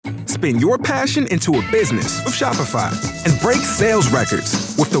Spin your passion into a business with Shopify and break sales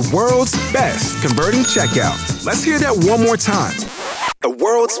records with the world's best converting checkout. Let's hear that one more time. The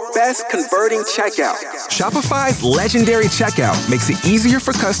world's best converting checkout. Shopify's legendary checkout makes it easier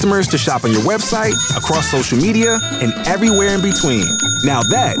for customers to shop on your website, across social media, and everywhere in between. Now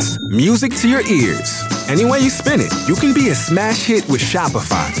that's music to your ears. Any way you spin it, you can be a smash hit with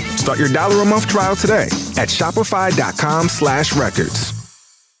Shopify. Start your $1 a month trial today at shopify.com/records.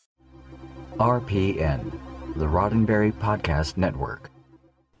 RPN, the Roddenberry Podcast Network.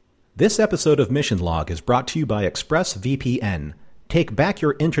 This episode of Mission Log is brought to you by ExpressVPN. Take back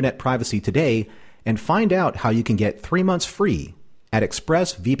your internet privacy today and find out how you can get 3 months free at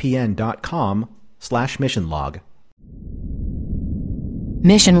expressvpn.com/missionlog.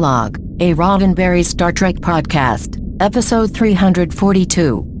 Mission Log, a Roddenberry Star Trek podcast, episode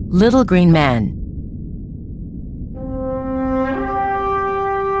 342, Little Green Man.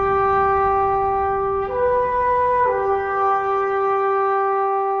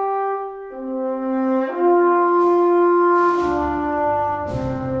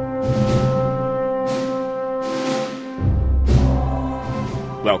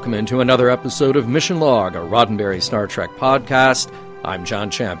 Welcome into another episode of Mission Log, a Roddenberry Star Trek podcast. I'm John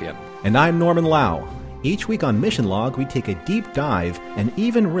Champion. And I'm Norman Lau. Each week on Mission Log, we take a deep dive and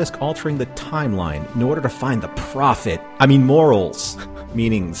even risk altering the timeline in order to find the morals,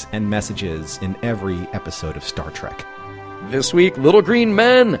 meanings, and messages in every episode of Star Trek. This week, Little Green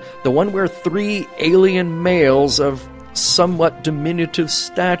Men, the one where 3 alien males of somewhat diminutive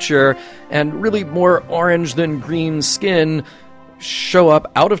stature and really more orange than green skin show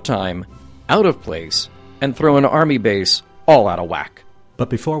up out of time, out of place, and throw an army base all out of whack. But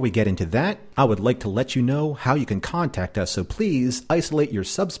before we get into that, I would like to let you know how you can contact us, so please isolate your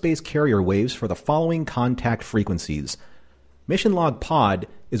subspace carrier waves for the following contact frequencies. Mission Log Pod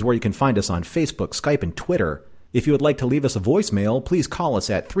is where you can find us on Facebook, Skype, and Twitter. If you would like to leave us a voicemail, please call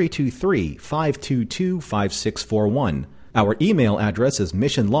us at 323-522-5641. Our email address is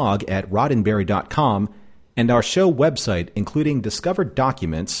missionlog@roddenberry.com, and our show website, including discovered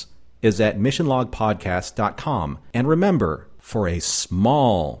documents, is at missionlogpodcast.com. And remember, for a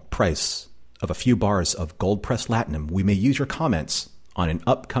small price of a few bars of gold pressed latinum, we may use your comments on an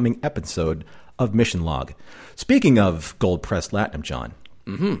upcoming episode of Mission Log. Speaking of gold pressed latinum, John.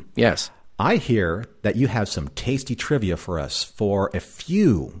 Yes. I hear that you have some tasty trivia for us for a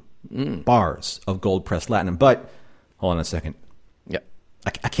few bars of gold pressed latinum. But hold on a second. Yeah.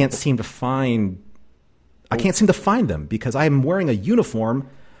 I can't seem to find them because I'm wearing a uniform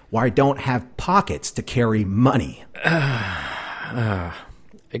where I don't have pockets to carry money.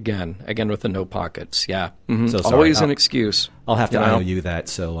 Again with the no pockets. Yeah. So sorry. Always an excuse. I'll have to owe you that.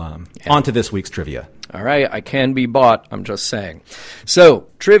 So on to this week's trivia. All right. I can be bought. I'm just saying. So,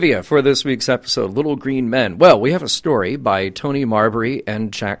 trivia for this week's episode, Little Green Men. Well, we have a story by Tony Marbury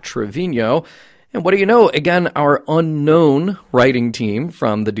and Jack Trevino. And what do you know? Again, our unknown writing team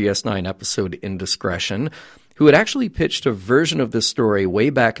from the DS9 episode Indiscretion, who had actually pitched a version of this story way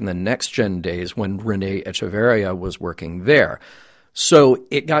back in the Next Gen days when Rene Echeverria was working there. So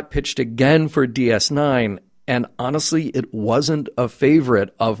it got pitched again for DS9, and honestly, it wasn't a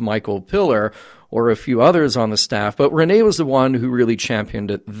favorite of Michael Piller or a few others on the staff, but Rene was the one who really championed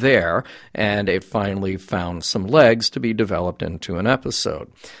it there, and it finally found some legs to be developed into an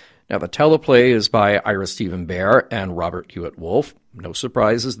episode. Now, the teleplay is by Ira Steven Behr and Robert Hewitt Wolf. No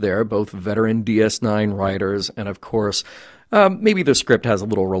surprises there, both veteran DS9 writers, and of course, maybe the script has a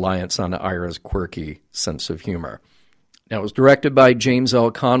little reliance on Ira's quirky sense of humor. Now, it was directed by James L.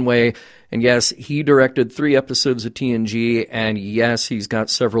 Conway, and yes, he directed 3 episodes of TNG, and yes, he's got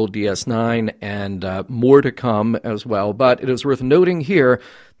several DS9 and more to come as well, but it is worth noting here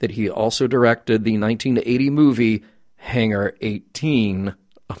that he also directed the 1980 movie Hangar 18,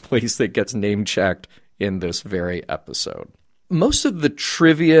 a place that gets name-checked in this very episode. Most of the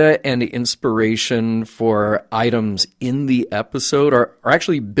trivia and inspiration for items in the episode are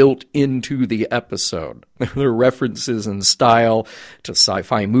actually built into the episode. There are references in style to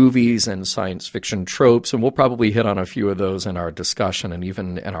sci-fi movies and science fiction tropes, and we'll probably hit on a few of those in our discussion and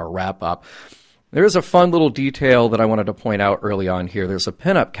even in our wrap-up. There is a fun little detail that I wanted to point out early on here. There's a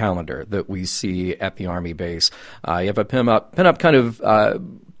pinup calendar that we see at the Army base. You have a pinup kind of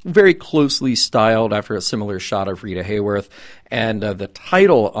very closely styled after a similar shot of Rita Hayworth. And the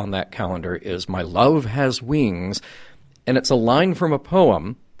title on that calendar is My Love Has Wings. And it's a line from a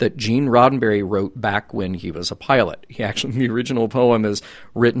poem that Gene Roddenberry wrote back when he was a pilot. The original poem is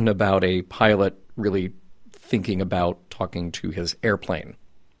written about a pilot really thinking about talking to his airplane.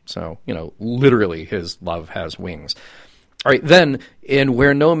 So, literally his love has wings. All right, then, in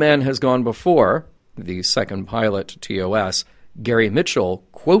Where No Man Has Gone Before, the second pilot to TOS, Gary Mitchell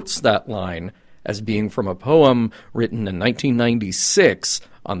quotes that line as being from a poem written in 1996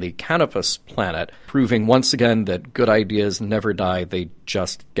 on the Canopus planet, proving once again that good ideas never die, they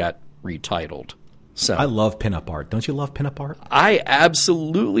just get retitled. So I love pinup art. Don't you love pinup art? I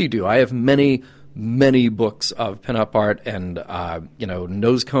absolutely do. I have many books of pinup art and,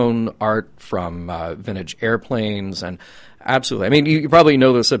 nose cone art from vintage airplanes. And absolutely. I mean, you probably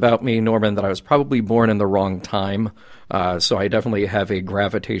know this about me, Norman, that I was probably born in the wrong time. So I definitely have a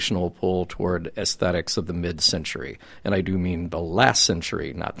gravitational pull toward aesthetics of the mid-century. And I do mean the last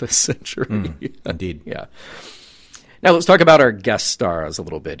century, not this century. Indeed. Yeah. Now let's talk about our guest stars a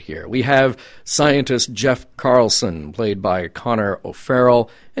little bit here. We have scientist Jeff Carlson, played by Connor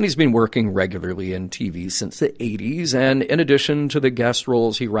O'Farrell, and he's been working regularly in TV since the 80s. And in addition to the guest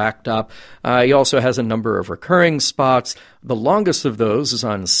roles he racked up, he also has a number of recurring spots. The longest of those is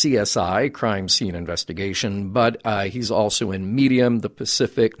on CSI, Crime Scene Investigation, but he's also in Medium, The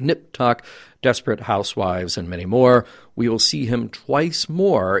Pacific, Nip Tuck, Desperate Housewives, and many more. We will see him twice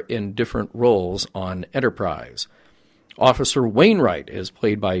more in different roles on Enterprise. Officer Wainwright is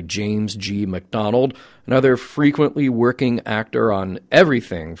played by James G. McDonald, another frequently working actor on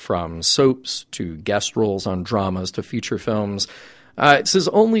everything from soaps to guest roles on dramas to feature films. It's his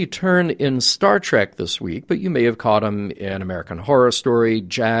only turn in Star Trek this week, but you may have caught him in American Horror Story,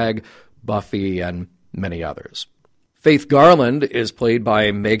 JAG, Buffy, and many others. Faith Garland is played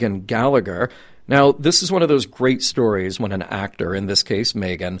by Megan Gallagher. Now, this is one of those great stories when an actor, in this case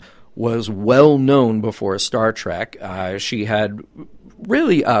Megan, was well known before Star Trek. She had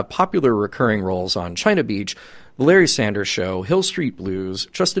really popular recurring roles on China Beach, The Larry Sanders Show, Hill Street Blues,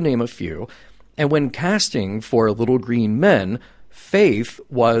 just to name a few. And when casting for Little Green Men, Faith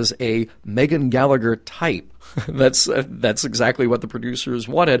was a Megan Gallagher type. That's exactly what the producers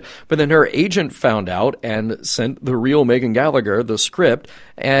wanted. But then her agent found out and sent the real Megan Gallagher the script.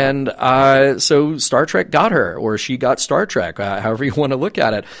 And so Star Trek got her, or she got Star Trek, however you want to look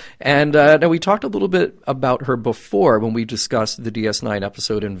at it. And now we talked a little bit about her before when we discussed the DS9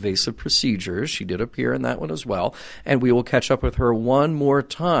 episode Invasive Procedures. She did appear in that one as well. And we will catch up with her one more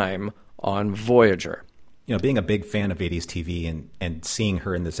time on Voyager. You know, being a big fan of 80s TV and seeing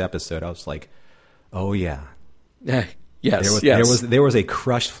her in this episode, I was like, oh, yeah. Yes, there was a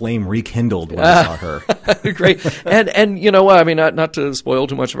crushed flame rekindled when I saw her. Great. And you know what? I mean, not to spoil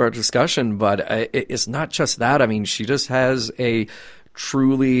too much of our discussion, but it's not just that. I mean, she just has a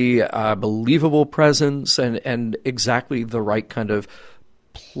truly believable presence and exactly the right kind of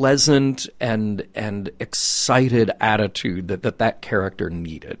pleasant and excited attitude that character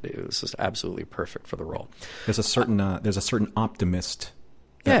needed. It was just absolutely perfect for the role. There's a certain optimist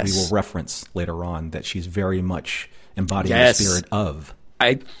that we will reference later on that she's very much embodying the spirit of.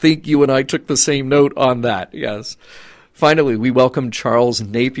 I think you and I took the same note on that, yes. Finally, we welcome Charles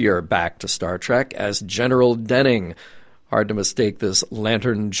Napier back to Star Trek as General Denning. Hard to mistake this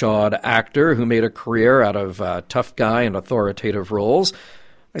lantern-jawed actor who made a career out of tough guy and authoritative roles.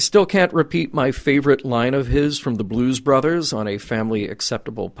 I still can't repeat my favorite line of his from the Blues Brothers on a Family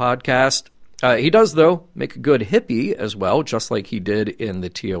Acceptable podcast. He does, though, make a good hippie as well, just like he did in the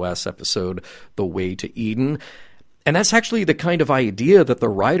TOS episode The Way to Eden. And that's actually the kind of idea that the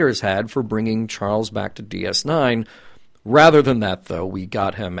writers had for bringing Charles back to DS9. Rather than that, though, we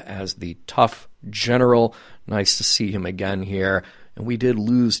got him as the tough general. Nice to see him again here. And we did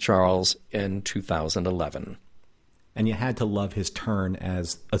lose Charles in 2011. And you had to love his turn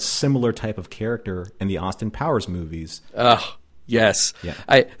as a similar type of character in the Austin Powers movies. Yes. Yeah.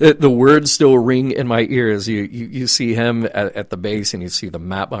 The words still ring in my ears. You see him at the base and you see the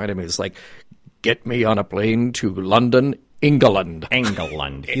map behind him. It's like, get me on a plane to London, England.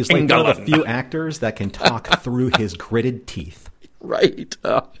 England. He's like one of the few actors that can talk through his gritted teeth. Right.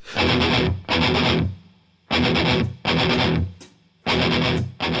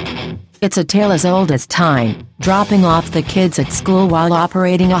 It's a tale as old as time, dropping off the kids at school while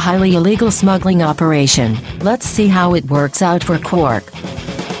operating a highly illegal smuggling operation. Let's see how it works out for Quark.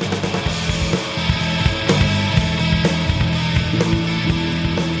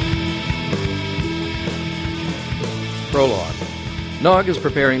 Prologue. Nog is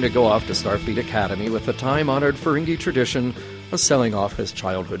preparing to go off to Starfleet Academy with the time-honored Ferengi tradition of selling off his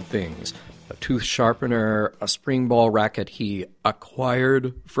childhood things. A tooth sharpener, a spring ball racket he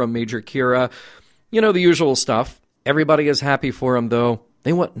acquired from Major Kira. You know, the usual stuff. Everybody is happy for him, though.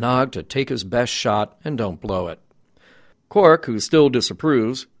 They want Nog to take his best shot and don't blow it. Quark, who still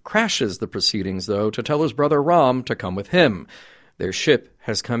disapproves, crashes the proceedings, though, to tell his brother Rom to come with him. Their ship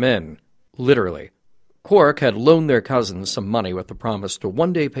has come in. Literally. Quark had loaned their cousins some money with the promise to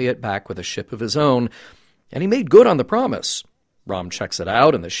one day pay it back with a ship of his own, and he made good on the promise. Rom checks it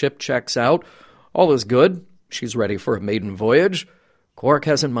out, and the ship checks out. All is good. She's ready for a maiden voyage. Quark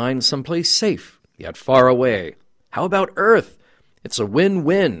has in mind someplace safe, yet far away. How about Earth? It's a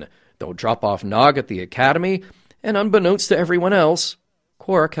win-win. They'll drop off Nog at the Academy, and unbeknownst to everyone else,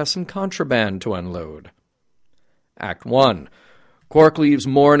 Quark has some contraband to unload. Act 1. Quark leaves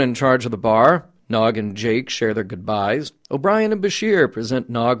Morn in charge of the bar. Nog and Jake share their goodbyes. O'Brien and Bashir present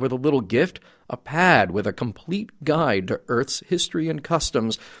Nog with a little gift, a pad with a complete guide to Earth's history and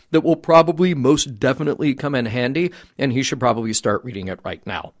customs that will probably most definitely come in handy, and he should probably start reading it right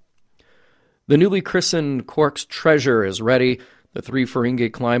now. The newly christened Quark's treasure is ready. The three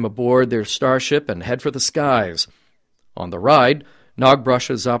Ferengi climb aboard their starship and head for the skies. On the ride, Nog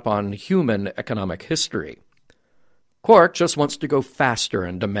brushes up on human economic history. Quark just wants to go faster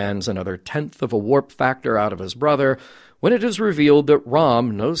and demands another tenth of a warp factor out of his brother when it is revealed that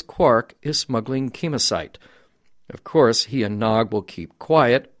Rom knows Quark is smuggling chemosite. Of course, he and Nog will keep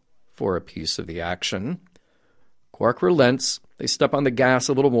quiet for a piece of the action. Quark relents, they step on the gas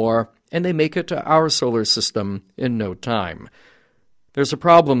a little more, and they make it to our solar system in no time. There's a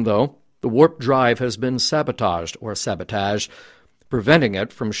problem, though. The warp drive has been sabotaged, preventing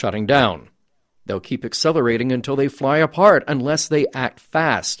it from shutting down. They'll keep accelerating until they fly apart unless they act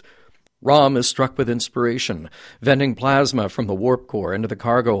fast. Rom is struck with inspiration, venting plasma from the warp core into the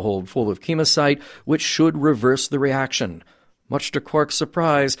cargo hold full of chemosite, which should reverse the reaction. Much to Quark's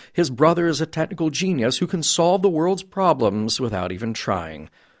surprise, his brother is a technical genius who can solve the world's problems without even trying.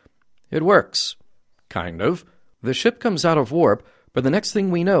 It works. Kind of. The ship comes out of warp, but the next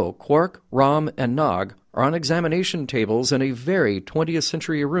thing we know, Quark, Rom, and Nog are on examination tables in a very 20th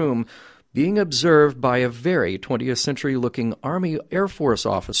century room, being observed by a very 20th century-looking Army Air Force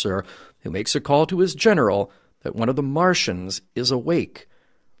officer who makes a call to his general that one of the Martians is awake.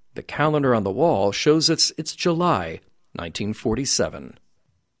 The calendar on the wall shows it's July 1947.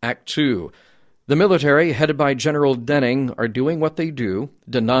 Act 2. The military, headed by General Denning, are doing what they do,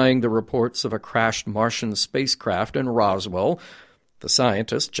 denying the reports of a crashed Martian spacecraft in Roswell. The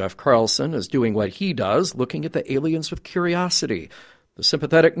scientist, Jeff Carlson, is doing what he does, looking at the aliens with curiosity. The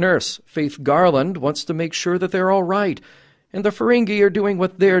sympathetic nurse, Faith Garland, wants to make sure that they're all right. And the Ferengi are doing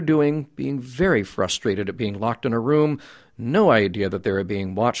what they're doing, being very frustrated at being locked in a room, no idea that they are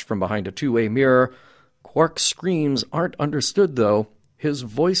being watched from behind a two-way mirror. Quark's screams aren't understood, though. His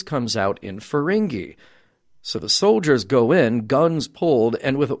voice comes out in Ferengi. So the soldiers go in, guns pulled,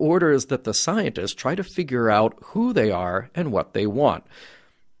 and with orders that the scientists try to figure out who they are and what they want.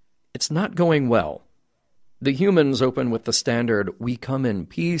 It's not going well. The humans open with the standard, "We come in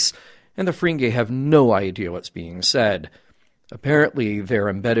peace," and the Ferengi have no idea what's being said. Apparently, their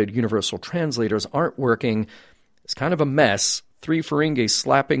embedded universal translators aren't working. It's kind of a mess. Three Ferengi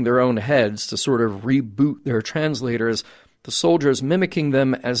slapping their own heads to sort of reboot their translators, the soldiers mimicking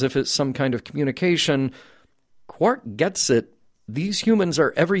them as if it's some kind of communication. Quark gets it. These humans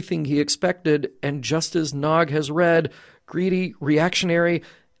are everything he expected, and just as Nog has read, greedy, reactionary,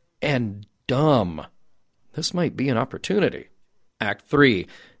 and dumb. This might be an opportunity. Act 3.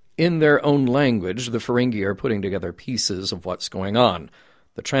 In their own language, the Ferengi are putting together pieces of what's going on.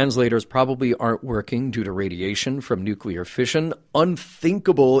 The translators probably aren't working due to radiation from nuclear fission,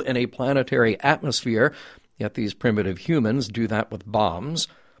 unthinkable in a planetary atmosphere, yet these primitive humans do that with bombs.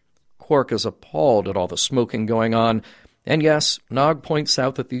 Quark is appalled at all the smoking going on, and yes, Nog points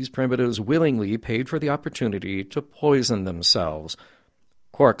out that these primitives willingly paid for the opportunity to poison themselves.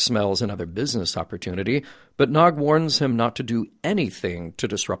 Quark smells another business opportunity, but Nog warns him not to do anything to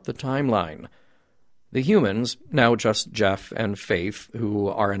disrupt the timeline. The humans, now just Jeff and Faith, who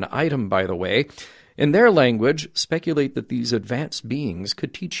are an item by the way, in their language speculate that these advanced beings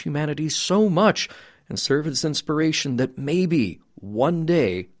could teach humanity so much and serve as inspiration that maybe, one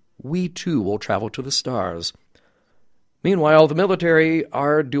day, we too will travel to the stars. Meanwhile, the military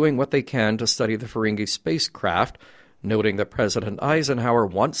are doing what they can to study the Ferengi spacecraft, noting that President Eisenhower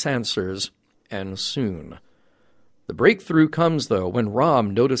wants answers, and soon. The breakthrough comes, though, when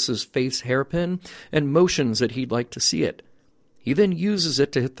Rom notices Faith's hairpin and motions that he'd like to see it. He then uses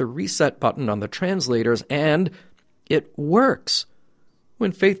it to hit the reset button on the translators, and it works.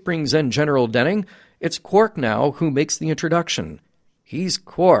 When Faith brings in General Denning, it's Quark now who makes the introduction. He's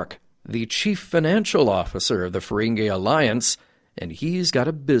Quark, the chief financial officer of the Ferengi Alliance, and he's got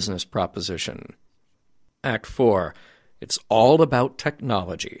a business proposition. Act 4. It's all about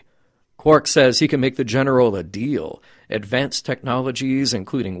technology. Quark says he can make the general a deal. Advanced technologies,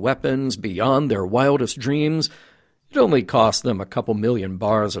 including weapons, beyond their wildest dreams. It only cost them a couple million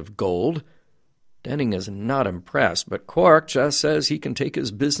bars of gold. Denning is not impressed, but Quark just says he can take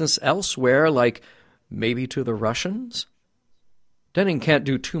his business elsewhere, like maybe to the Russians? Denning can't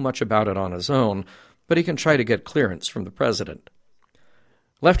do too much about it on his own, but he can try to get clearance from the president.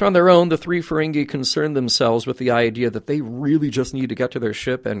 Left on their own, the three Ferengi concern themselves with the idea that they really just need to get to their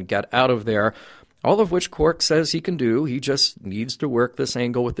ship and get out of there, all of which Quark says he can do. He just needs to work this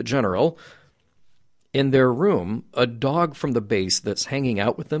angle with the general. In their room, a dog from the base that's hanging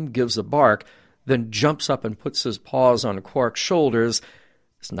out with them gives a bark, then jumps up and puts his paws on Quark's shoulders.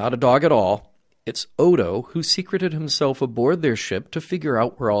 It's not a dog at all. It's Odo, who secreted himself aboard their ship to figure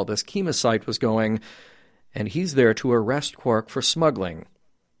out where all this chemosite was going, and he's there to arrest Quark for smuggling.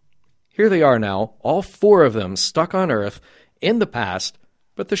 Here they are now, all four of them stuck on Earth, in the past,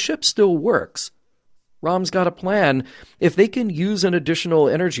 but the ship still works. Rom's got a plan. If they can use an additional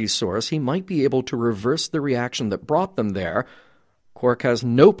energy source, he might be able to reverse the reaction that brought them there. Quark has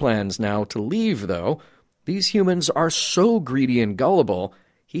no plans now to leave, though. These humans are so greedy and gullible,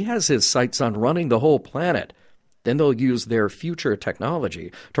 he has his sights on running the whole planet. Then they'll use their future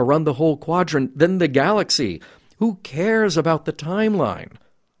technology to run the whole quadrant, then the galaxy. Who cares about the timeline?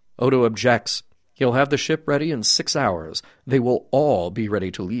 Odo objects. He'll have the ship ready in 6 hours. They will all be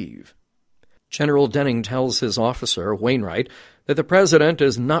ready to leave. General Denning tells his officer, Wainwright, that the president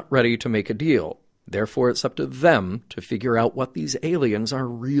is not ready to make a deal. Therefore, it's up to them to figure out what these aliens are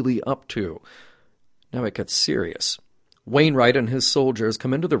really up to. Now it gets serious. Wainwright and his soldiers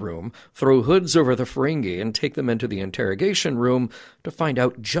come into the room, throw hoods over the Ferengi, and take them into the interrogation room to find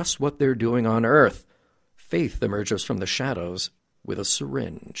out just what they're doing on Earth. Faith emerges from the shadows with a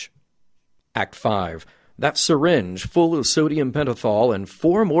syringe. Act 5. That syringe, full of sodium pentothal and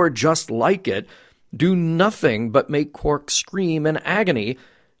 4 more just like it, do nothing but make Quark scream in agony,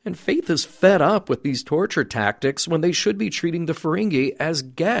 and Faith is fed up with these torture tactics when they should be treating the Ferengi as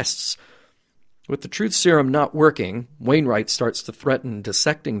guests. With the truth serum not working, Wainwright starts to threaten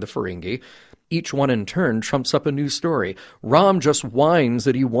dissecting the Ferengi. Each one in turn trumps up a new story. Rom just whines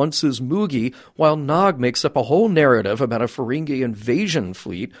that he wants his Moogie, while Nog makes up a whole narrative about a Ferengi invasion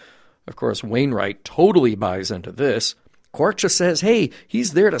fleet. Of course, Wainwright totally buys into this. Quark just says, hey,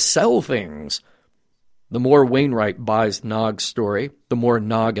 he's there to sell things. The more Wainwright buys Nog's story, the more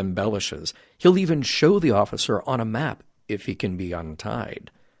Nog embellishes. He'll even show the officer on a map if he can be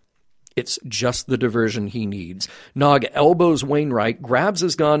untied. It's just the diversion he needs. Nog elbows Wainwright, grabs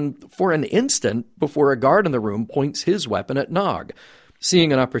his gun for an instant before a guard in the room points his weapon at Nog.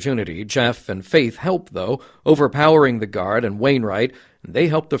 Seeing an opportunity, Jeff and Faith help, though, overpowering the guard and Wainwright, and they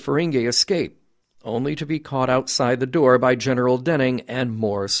help the Ferengi escape, only to be caught outside the door by General Denning and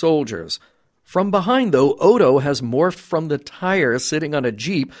more soldiers. From behind, though, Odo has morphed from the tire sitting on a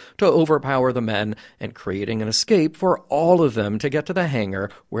jeep to overpower the men and creating an escape for all of them to get to the hangar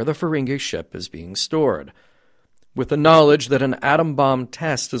where the Ferengi ship is being stored. With the knowledge that an atom bomb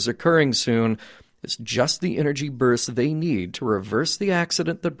test is occurring soon, it's just the energy burst they need to reverse the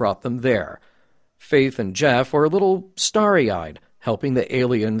accident that brought them there. Faith and Jeff are a little starry-eyed, helping the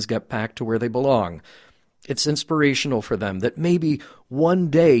aliens get back to where they belong. It's inspirational for them that maybe one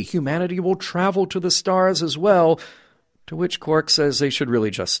day humanity will travel to the stars as well, to which Quark says they should really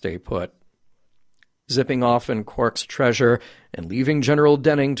just stay put. Zipping off in Quark's treasure and leaving General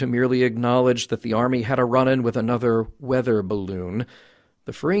Denning to merely acknowledge that the Army had a run-in with another weather balloon,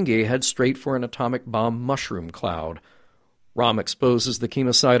 the Ferengi head straight for an atomic bomb mushroom cloud. Rom exposes the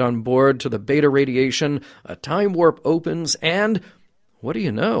chemosite on board to the beta radiation, a time warp opens, and, what do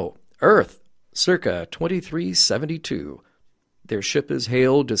you know, Earth, circa 2372. Their ship is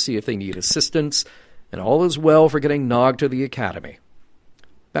hailed to see if they need assistance, and all is well for getting Nog to the Academy.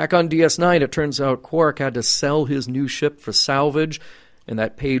 Back on DS9, it turns out Quark had to sell his new ship for salvage, and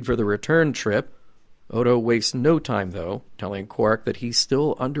that paid for the return trip. Odo wastes no time, though, telling Quark that he's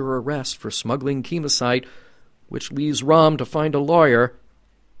still under arrest for smuggling chemosite, which leaves Rom to find a lawyer,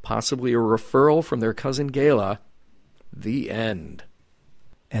 possibly a referral from their cousin Gala. The end.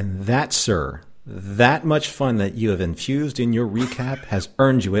 And that, sir, that much fun that you have infused in your recap has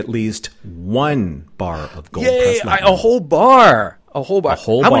earned you at least 1 bar of gold press lightning. A whole bar. A whole bar.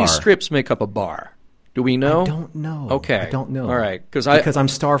 How many strips make up a bar? Do we know? I don't know. Okay. I don't know. All right. Because I'm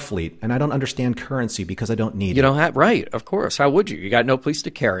Starfleet, and I don't understand currency because I don't need it. You don't have, right, of course. How would you? You got no place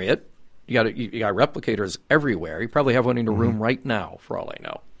to carry it. You got replicators everywhere. You probably have one in your room right now, for all I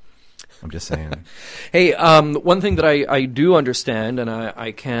know. I'm just saying. Hey, one thing that I do understand and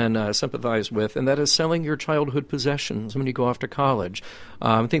I can sympathize with, and that is selling your childhood possessions when you go off to college.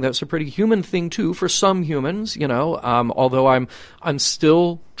 I think that's a pretty human thing, too, for some humans, you know, although I'm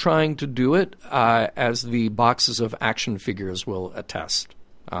still trying to do it, as the boxes of action figures will attest.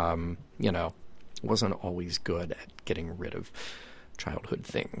 You know, wasn't always good at getting rid of childhood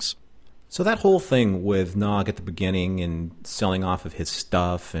things. So that whole thing with Nog at the beginning and selling off of his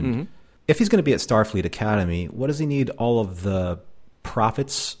stuff, and if he's going to be at Starfleet Academy, what does he need all of the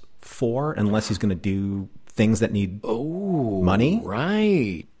profits for, unless he's going to do things that need money?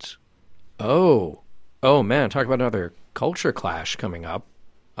 Right. Oh, man, talk about another culture clash coming up.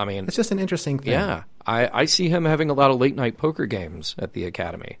 I mean, It's just an interesting thing. yeah, I see him having a lot of late-night poker games at the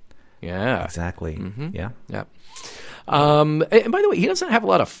Academy. Yeah. Exactly. Yeah. Yeah. And by the way, he doesn't have a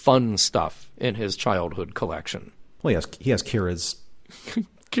lot of fun stuff in his childhood collection. Well, he has Kira's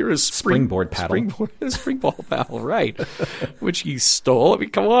Kira's springboard paddle. Springball paddle, right. Which he stole. I mean,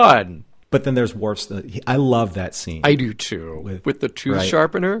 come on. But then there's Worf's. I love that scene. I do too. With the tooth right.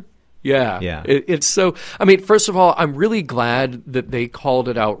 sharpener. Yeah. Yeah. It's so, I mean, first of all, I'm really glad that they called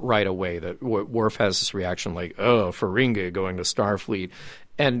it out right away, that Worf has this reaction like, oh, Ferengi going to Starfleet.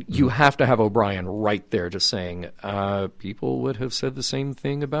 And you have to have O'Brien right there just saying, people would have said the same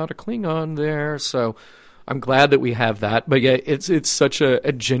thing about a Klingon there. So I'm glad that we have that. But yeah, it's such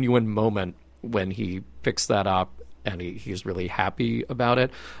a genuine moment when he picks that up and he's really happy about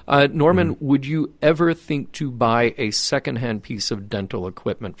it. Norman, would you ever think to buy a secondhand piece of dental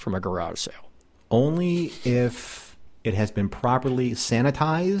equipment from a garage sale? Only if it has been properly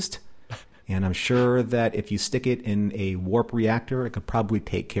sanitized. And I'm sure that if you stick it in a warp reactor, it could probably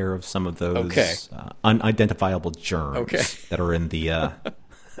take care of some of those unidentifiable germs that are in the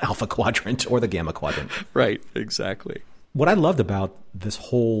alpha quadrant or the gamma quadrant. Right, exactly. What I loved about this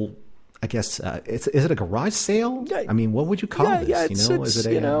whole, I guess, is it a garage sale? Yeah. I mean, what would you call this? It's, Is it it's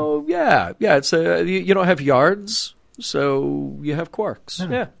a, you don't have yards, so you have quarks.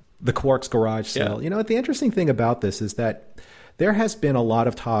 Yeah. The Quarks garage sale. Yeah. The interesting thing about this is that there has been a lot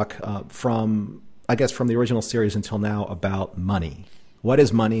of talk from the original series until now about money. What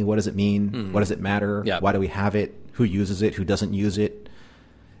is money? What does it mean? What does it matter? Yeah. Why do we have it? Who uses it? Who doesn't use it?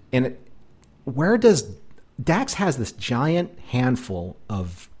 And where does Dax has this giant handful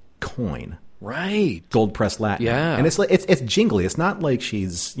of coin, Right. gold pressed Latin, Yeah. and it's like it's jingly. It's not like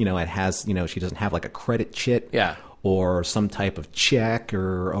she's it has she doesn't have like a credit chit, Yeah. or some type of check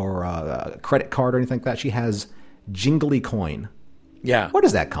or a credit card or anything like that. She has jingly coin. Yeah. Where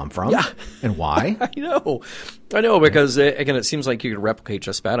does that come from? Yeah. And why? I know, because again, it seems like you could replicate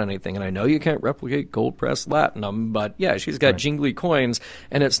just about anything, and I know you can't replicate gold-pressed latinum, but yeah, she's got jingly coins,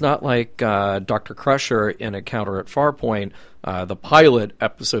 and it's not like Dr. Crusher in Encounter at Farpoint, the pilot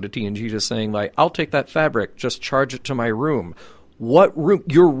episode of TNG, just saying like, "I'll take that fabric, just charge it to my room." What room?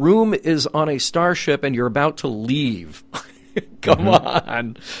 Your room is on a starship, and you're about to leave. Come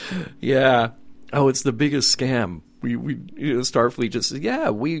on, yeah. Oh, it's the biggest scam. We Starfleet just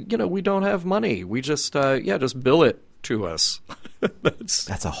says, we don't have money. We just just bill it to us.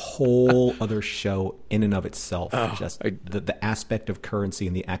 That's a whole other show in and of itself. The aspect of currency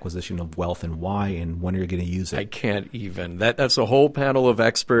and the acquisition of wealth and why and when are you going to use it. I can't even. That's a whole panel of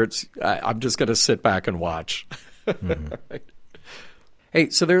experts. I'm just going to sit back and watch. Right.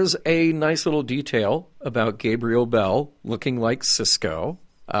 Hey, so there's a nice little detail about Gabriel Bell looking like Sisko.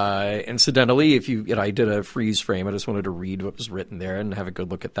 Incidentally, I did a freeze frame. I just wanted to read what was written there and have a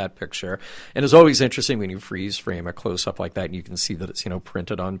good look at that picture. And it's always interesting when you freeze frame a close up like that and you can see that it's,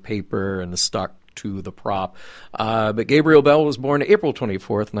 printed on paper and stuck to the prop. But Gabriel Bell was born April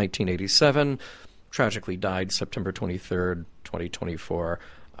 24th, 1987, tragically died September 23rd, 2024.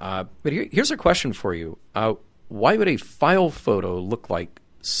 But here's a question for you. Why would a file photo look like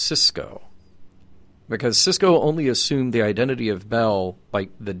Sisko? Because Sisko only assumed the identity of Bell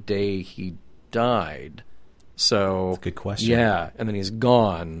like the day he died. So That's a good question. Yeah, and then he's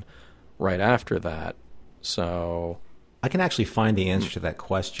gone right after that. So I can actually find the answer to that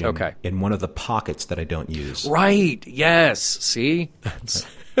question in one of the pockets that I don't use. Right, yes. See? That's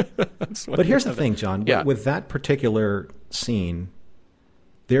But here's the thing, John. Yeah. With that particular scene,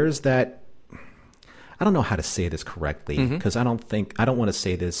 there's that... I don't know how to say this correctly, because I don't want to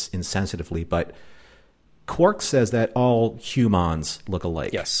say this insensitively, but Quark says that all humans look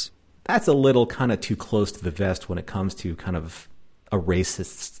alike. Yes. That's a little kind of too close to the vest when it comes to kind of a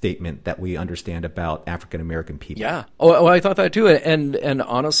racist statement that we understand about African American people. Yeah. Oh, I thought that too. And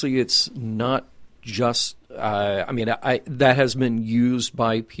honestly, it's not just, that has been used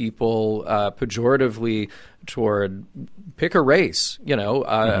by people pejoratively toward pick a race,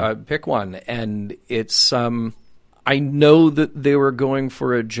 pick one. And it's, I know that they were going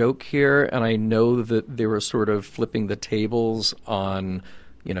for a joke here, and I know that they were sort of flipping the tables on,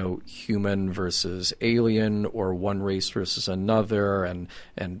 human versus alien or one race versus another and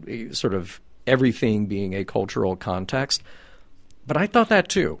sort of everything being a cultural context. But I thought that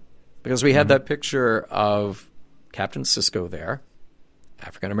too. because we had that picture of Captain Sisko there,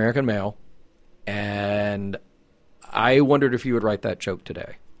 African-American male, and I wondered if you would write that joke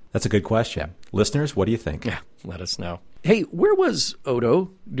today. That's a good question. Listeners, what do you think? Yeah, let us know. Hey, where was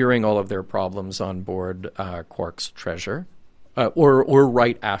Odo during all of their problems on board Quark's treasure? Or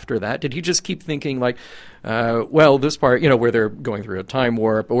right after that? Did he just keep thinking like, well, this part, where they're going through a time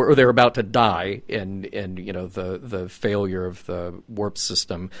warp or they're about to die in the failure of the warp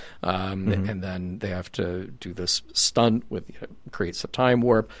system, and then they have to do this stunt with creates a time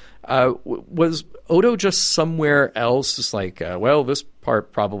warp. Was Odo just somewhere else? Just like, well, this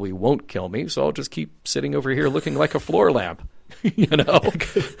part probably won't kill me, so I'll just keep sitting over here looking like a floor lamp.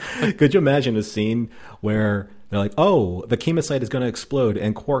 Could you imagine a scene where they're like, oh, the chemosite is going to explode,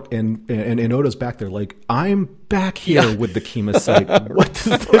 and Quark and Odo's back there like, I'm back here with the chemosite. What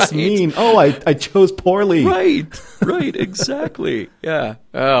does this mean? Oh, I chose poorly. Right, exactly. Yeah.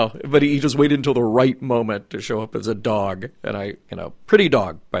 Oh, but he just waited until the right moment to show up as a dog. And pretty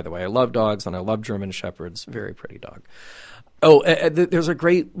dog, by the way. I love dogs, and I love German Shepherds. Very pretty dog. Oh, there's a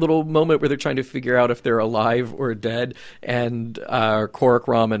great little moment where they're trying to figure out if they're alive or dead, and Quark,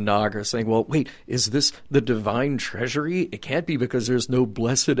 Rom, and Nog are saying, well, wait, is this the divine treasury? It can't be because there's no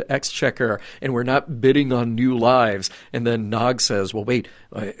blessed exchequer, and we're not bidding on new lives. And then Nog says, well, wait,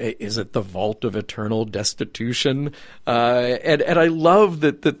 is it the vault of eternal destitution? And I love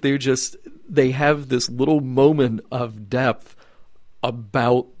that they have this little moment of depth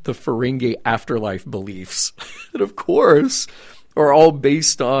about the Ferengi afterlife beliefs that, of course, are all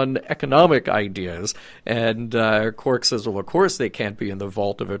based on economic ideas. And Quark says, well, of course they can't be in the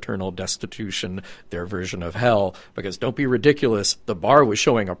vault of eternal destitution, their version of hell, because don't be ridiculous, the bar was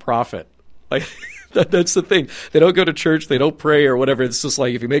showing a profit. Like, that's the thing. They don't go to church, they don't pray or whatever. It's just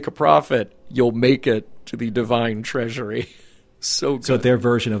like, if you make a profit, you'll make it to the divine treasury. So good. So their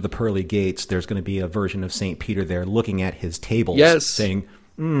version of the pearly gates, there's going to be a version of St. Peter there looking at his tables, saying,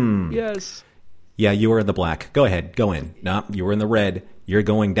 yes. Yeah, you were in the black. Go ahead, go in. No, you were in the red. You're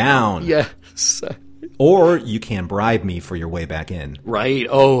going down. Yes. Or you can bribe me for your way back in. Right.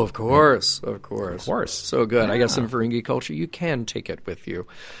 Oh, of course. Of course. So good. Yeah. I guess in Ferengi culture, you can take it with you.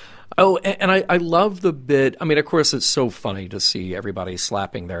 Oh, and I love the bit. I mean, of course, it's so funny to see everybody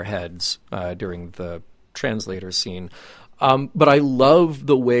slapping their heads during the translator scene. But I love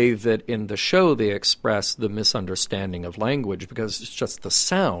the way that in the show they express the misunderstanding of language, because it's just the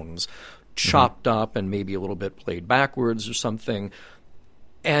sounds chopped up and maybe a little bit played backwards or something.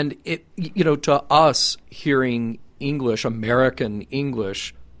 And it, to us, hearing English, American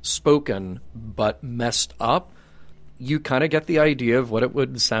English spoken but messed up, you kind of get the idea of what it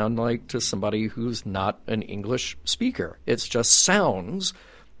would sound like to somebody who's not an English speaker. It's just sounds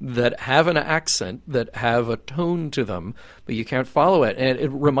that have an accent, that have a tone to them, but you can't follow it. And it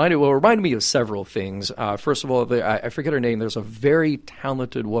reminded me of several things. First of all, I forget her name. There's a very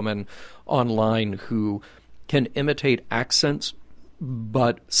talented woman online who can imitate accents,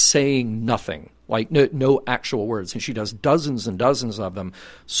 but saying nothing, like no actual words. And she does dozens and dozens of them.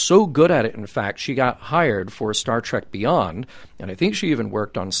 So good at it, in fact, she got hired for Star Trek Beyond, and I think she even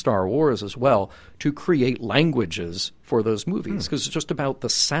worked on Star Wars as well, to create languages for those movies, because it's just about the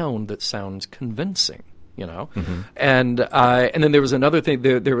sound that sounds convincing. And then there was another thing.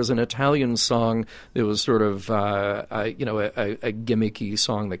 There was an Italian song that was sort of a gimmicky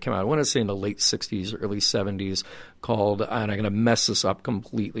song that came out, I want to say in the late 60s, early 70s, called, and I'm going to mess this up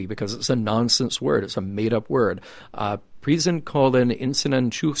completely because it's a nonsense word. It's a made-up word. Prisen collen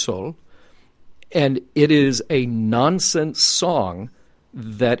insinenchusol. And it is a nonsense song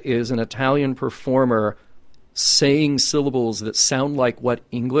that is an Italian performer saying syllables that sound like what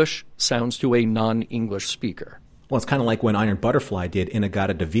English sounds to a non-English speaker. Well, it's kind of like when Iron Butterfly did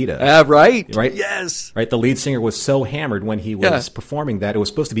Inagata Davida. Right? Yes. Right? The lead singer was so hammered when he was performing that it was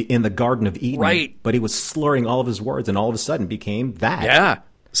supposed to be in the Garden of Eden. Right. But he was slurring all of his words and all of a sudden became that. Yeah.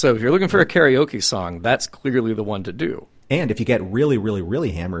 So if you're looking for a karaoke song, that's clearly the one to do. And if you get really, really,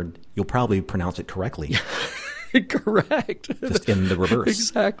 really hammered, you'll probably pronounce it correctly. Correct. Just in the reverse.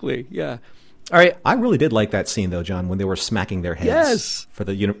 Exactly. Yeah. All right. I really did like that scene, though, John, when they were smacking their heads. Yes. For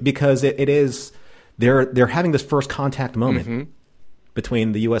the because it is they're having this first contact moment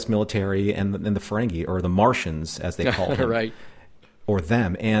between the U.S. military and the Ferengi, or the Martians, as they call them, right? Or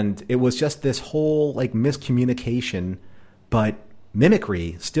them, and it was just this whole like miscommunication, but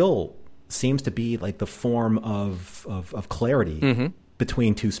mimicry still seems to be like the form of clarity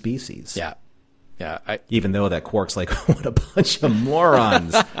between two species. Yeah. Yeah, even though that Quark's like, what a bunch of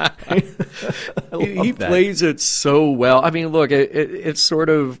morons. He plays it so well. I mean, look, it's sort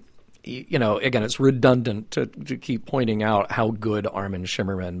of you know, again, it's redundant to keep pointing out how good Armin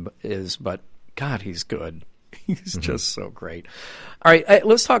Shimmerman is, but God, he's good. He's just so great. All right,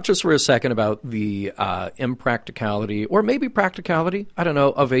 let's talk just for a second about the impracticality, or maybe practicality, I don't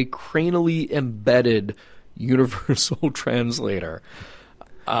know, of a cranially embedded universal translator.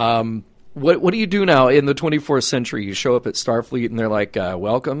 What do you do now in the 24th century? You show up at Starfleet and they're like,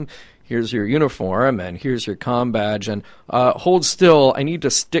 welcome, here's your uniform and here's your comm badge, and hold still, I need to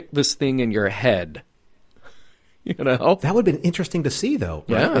stick this thing in your head. You know? That would have been interesting to see, though.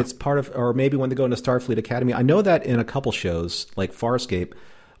 Right? Yeah. It's part of, or maybe when they go into Starfleet Academy. I know that in a couple shows, like Farscape,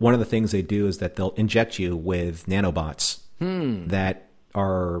 one of the things they do is that they'll inject you with nanobots that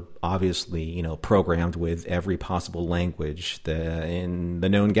are obviously, you know, programmed with every possible language in the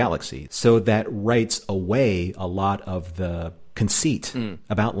known galaxy. So that writes away a lot of the conceit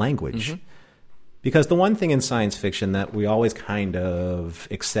about language. Because the one thing in science fiction that we always kind of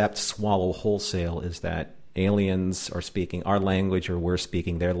accept, swallow wholesale, is that aliens are speaking our language or we're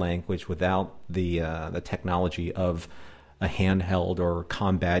speaking their language without the technology of a handheld or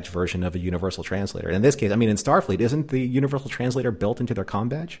comm badge version of a universal translator. In this case, I mean, in Starfleet, isn't the universal translator built into their comm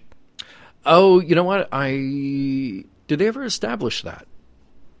badge? Oh, you know what? Did they ever establish that?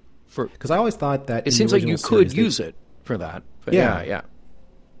 Because I always thought that it seems like you could use it for that. But yeah.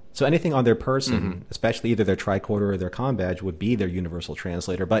 So anything on their person, especially either their tricorder or their comm badge, would be their universal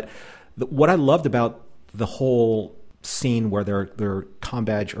translator. But what I loved about the whole scene where their comm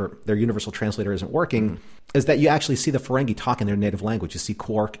badge or their universal translator isn't working is that you actually see the Ferengi talk in their native language. You see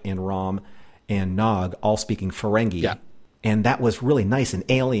Quark and Rom and Nog all speaking Ferengi. Yeah. And that was really nice and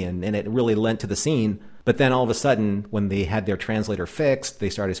alien, and it really lent to the scene. But then all of a sudden, when they had their translator fixed, they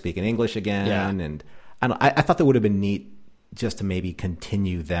started speaking English again. Yeah. And I thought that would have been neat just to maybe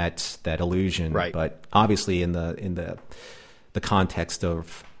continue that illusion. Right. But obviously in the context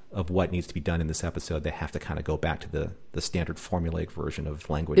of what needs to be done in this episode, they have to kind of go back to the standard formulaic version of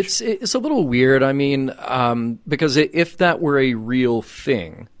language. It's a little weird. I mean, because if that were a real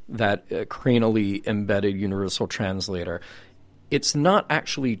thing, that cranially embedded universal translator, it's not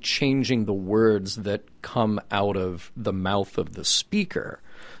actually changing the words that come out of the mouth of the speaker.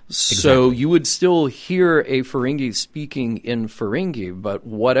 So you would still hear a Ferengi speaking in Ferengi,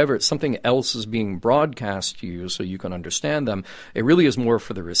 but something else is being broadcast to you so you can understand them. It really is more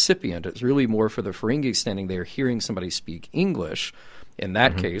for the recipient. It's really more for the Ferengi standing there hearing somebody speak English, in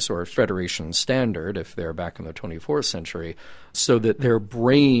that case, or Federation Standard if they're back in the 24th century, so that their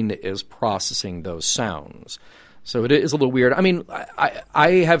brain is processing those sounds. So it is a little weird. I mean, I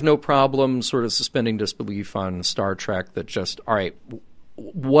have no problem sort of suspending disbelief on Star Trek that just, all right,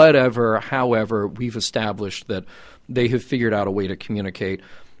 whatever, however, we've established that they have figured out a way to communicate.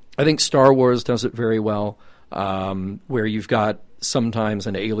 I think Star Wars does it very well, where you've got sometimes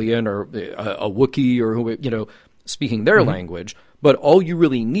an alien or a Wookiee or, you know, speaking their language, but all you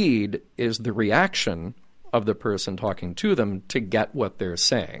really need is the reaction of the person talking to them to get what they're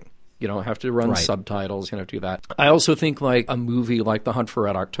saying. You don't have to run subtitles, you know, do that. I also think like a movie like The Hunt for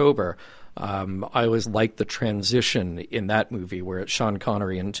Red October, I always like the transition in that movie where it's Sean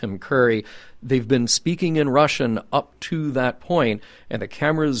Connery and Tim Curry. They've been speaking in Russian up to that point, and the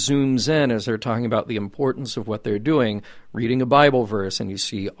camera zooms in as they're talking about the importance of what they're doing, reading a Bible verse, and you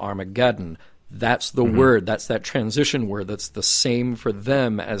see Armageddon. That's the word. That's that transition word that's the same for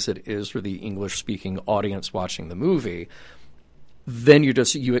them as it is for the English-speaking audience watching the movie. Then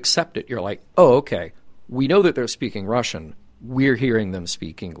you accept it. You're like, oh, okay, we know that they're speaking Russian. We're hearing them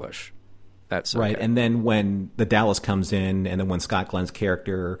speak English. That's okay. Right. And then when the Dallas comes in, and then when Scott Glenn's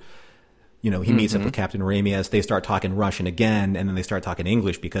character, you know, he meets up with Captain Ramius, they start talking Russian again, and then they start talking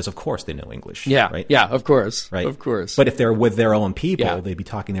English because, of course, they know English. Yeah. Right? Yeah, of course. Right. Of course. But if they're with their own people, they'd be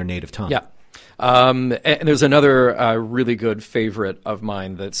talking their native tongue. Yeah. And there's another really good favorite of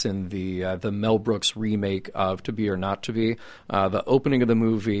mine that's in the Mel Brooks remake of To Be or Not to Be. The opening of the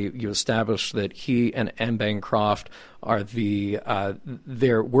movie, you establish that he and Anne Bancroft are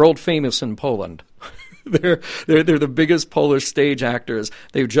they're world famous in Poland. They're the biggest Polish stage actors.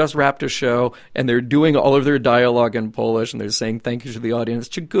 They've just wrapped a show, and they're doing all of their dialogue in Polish, and they're saying thank you to the audience,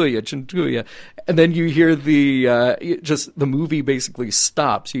 dziękuję, dziękuję. And then you hear the movie basically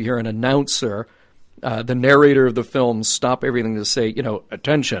stops. You hear an announcer, the narrator of the film, stop everything to say, you know,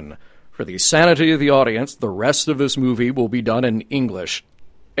 attention, for the sanity of the audience, the rest of this movie will be done in English.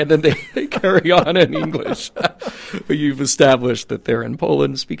 And then they carry on in English. But you've established that they're in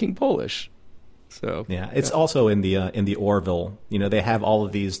Poland speaking Polish. So yeah, it's also in the Orville. You know, they have all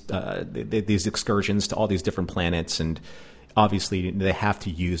of these excursions to all these different planets, and obviously they have to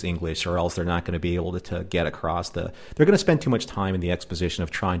use English or else they're not going to be able to get across they're going to spend too much time in the exposition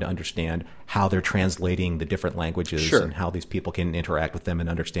of trying to understand how they're translating the different languages Sure. and how these people can interact with them and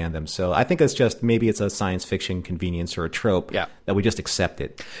understand them. So I think maybe it's a science fiction convenience or a trope that we just accept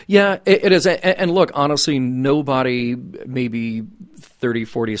it. Yeah, it is. And look, honestly, nobody maybe 30,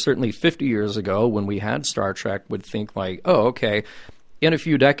 40, certainly 50 years ago when we had Star Trek would think like, oh, okay, in a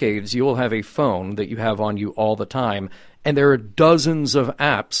few decades, you will have a phone that you have on you all the time. And there are dozens of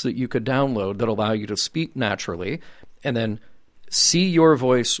apps that you could download that allow you to speak naturally and then see your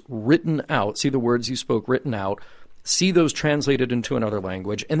voice written out, see the words you spoke written out, see those translated into another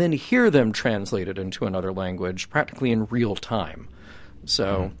language, and then hear them translated into another language practically in real time.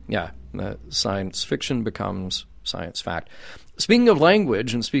 So, science fiction becomes science fact. Speaking of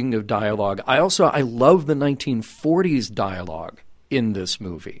language and speaking of dialogue, I love the 1940s dialogue in this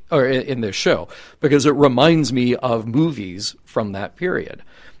movie, or in this show, because it reminds me of movies from that period.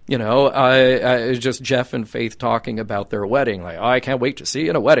 You know, it's just Jeff and Faith talking about their wedding, like, oh, I can't wait to see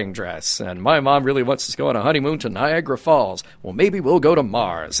you in a wedding dress, and my mom really wants us to go on a honeymoon to Niagara Falls. Well, maybe we'll go to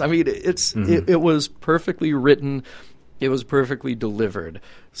Mars. I mean, it was perfectly written. It was perfectly delivered.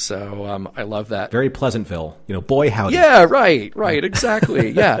 So I love that. Very Pleasantville. You know, boy, howdy. Yeah, right, exactly.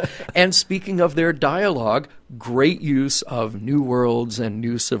 Yeah. And speaking of their dialogue, great use of new worlds and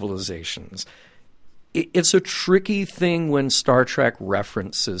new civilizations. It's a tricky thing when Star Trek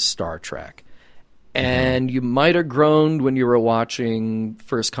references Star Trek. And you might have groaned when you were watching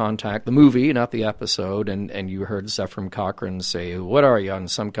First Contact, the movie, not the episode, and you heard Zefram Cochrane say, what are you, on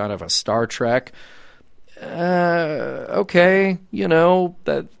some kind of a Star Trek? Okay, you know,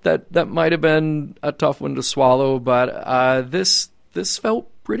 that might have been a tough one to swallow, but this felt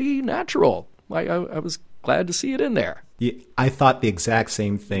pretty natural. I was glad to see it in there. Yeah, I thought the exact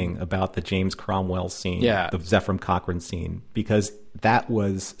same thing about the James Cromwell scene, the Zefram Cochrane scene, because that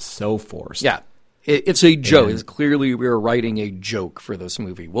was so forced. Yeah, it's a joke. It's clearly we're writing a joke for this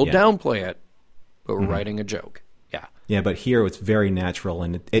movie. We'll downplay it, but we're writing a joke. Yeah. Yeah, but here it's very natural,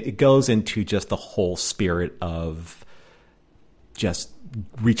 and it goes into just the whole spirit of just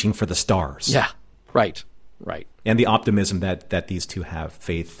reaching for the stars. Yeah, right. And the optimism that these two have,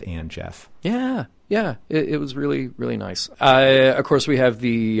 Faith and Jeff. Yeah, it was really, really nice. Of course, we have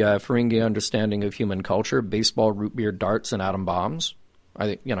the Ferengi understanding of human culture, baseball, root beer, darts, and atom bombs. I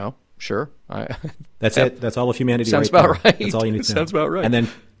think, you know, sure. That's it. That's all of humanity. Sounds about right. That's all you need to know. Sounds about right.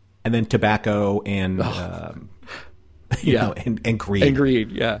 And then tobacco and you know, and greed. And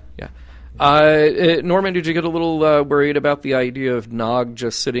greed, yeah. Norman, did you get a little worried about the idea of Nog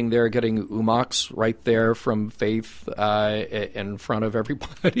just sitting there getting umaks right there from Faith in front of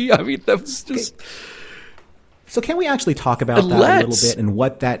everybody? I mean, that was just... Okay. So can we actually talk about that a little bit and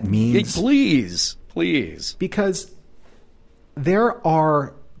what that means? Please. Because there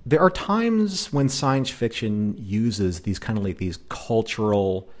are times when science fiction uses these kind of like these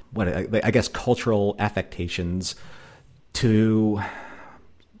cultural, cultural affectations to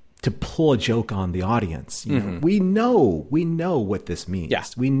pull a joke on the audience. You know, we know what this means. Yeah.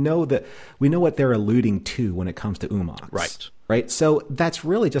 We know what they're alluding to when it comes to umaks. Right. So that's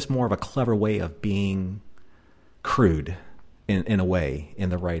really just more of a clever way of being crude in a way in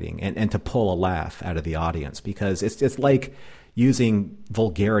the writing and to pull a laugh out of the audience, because it's like using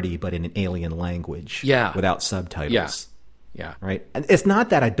vulgarity but in an alien language without subtitles. Yeah. Right. And it's not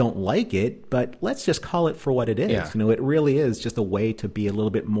that I don't like it, but let's just call it for what it is. Yeah. You know, it really is just a way to be a little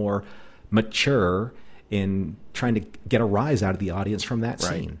bit more mature in trying to get a rise out of the audience from that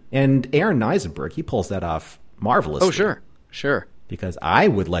scene. And Aaron Eisenberg, he pulls that off marvelously. Oh, sure. Because I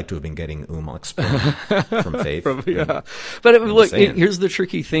would like to have been getting umaks from Faith. But look, here's the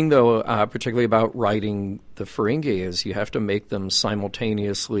tricky thing, though, particularly about writing the Ferengi, is you have to make them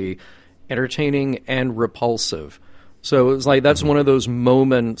simultaneously entertaining and repulsive. So it's like that's one of those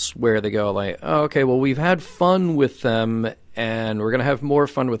moments where they go like, oh, okay, well, we've had fun with them and we're going to have more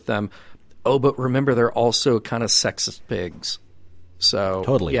fun with them. Oh, but remember, they're also kind of sexist pigs. So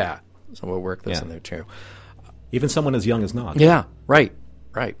totally. Yeah. So we'll work this in there too. Even someone as young as Nog. Yeah, right.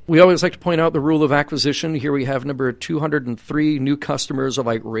 We always like to point out the rule of acquisition. Here we have number 203. New customers are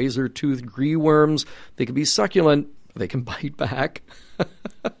like razor-toothed greenworms. They can be succulent. They can bite back.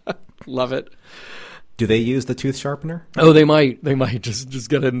 Love it. Do they use the tooth sharpener? Oh, they might. They might just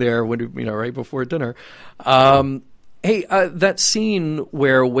get in there when right before dinner. Hey, that scene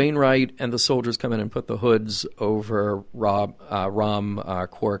where Wainwright and the soldiers come in and put the hoods over Rom,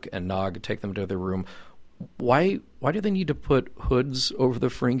 Quark, and Nog, take them to their room. Why do they need to put hoods over the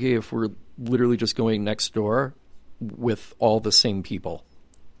Ferengi if we're literally just going next door with all the same people?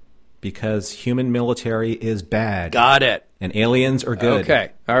 Because human military is bad. Got it. And aliens are good.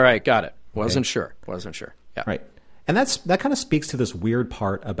 Okay. All right. Got it. Wasn't sure. Yeah. Right. And that kind of speaks to this weird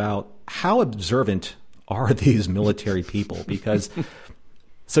part about how observant are these military people, because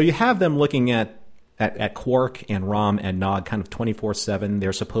so you have them looking at Quark and Rom and Nog kind of 24/7.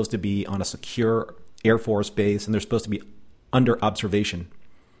 They're supposed to be on a secure Air Force base, and they're supposed to be under observation.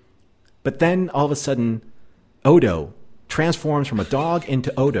 But then all of a sudden, Odo transforms from a dog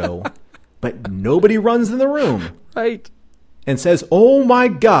into Odo, but nobody runs in the room. Right. And says, "Oh my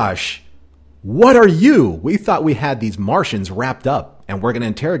gosh, what are you? We thought we had these Martians wrapped up and we're going to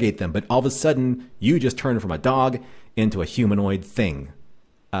interrogate them, but all of a sudden you just turned from a dog into a humanoid thing."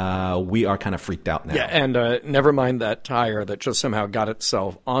 We are kind of freaked out now. Yeah, and never mind that tire that just somehow got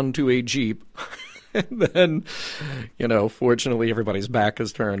itself onto a Jeep. And then, fortunately everybody's back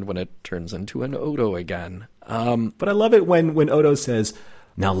is turned when it turns into an Odo again. But I love it when Odo says,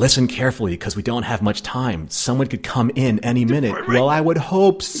 "Now listen carefully, because we don't have much time. Someone could come in any minute." Right. Well, I would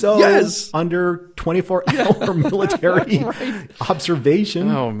hope so. Yes. Under 24-hour military observation.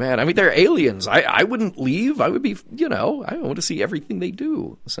 Oh, man. I mean, they're aliens. I wouldn't leave. I would be, I want to see everything they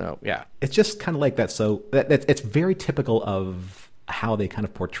do. So, yeah. It's just kind of like that. So it's very typical of how they kind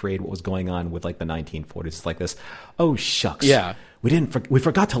of portrayed what was going on with like the 1940s. It's like this, oh, shucks. Yeah. We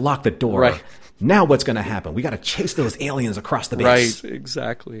forgot to lock the door. Right. Now what's going to happen? We got to chase those aliens across the base. Right,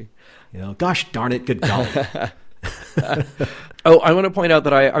 exactly. Gosh darn it, good golly. Oh, I want to point out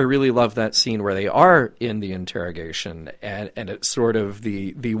that I really love that scene where they are in the interrogation, and it's sort of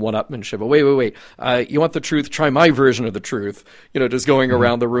the one-upmanship. Wait. You want the truth? Try my version of the truth. Just going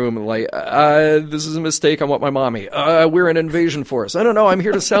around the room and like, this is a mistake. I want my mommy. We're an invasion force. I don't know. I'm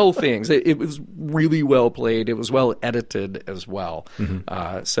here to sell things. It was really well played. It was well edited as well.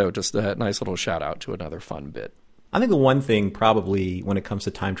 Mm-hmm. So just a nice little shout out to another fun bit. I think the one thing probably when it comes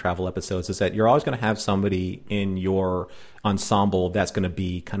to time travel episodes is that you're always going to have somebody in your ensemble that's going to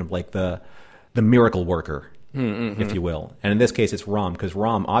be kind of like the miracle worker, if you will. And in this case, it's Rom, because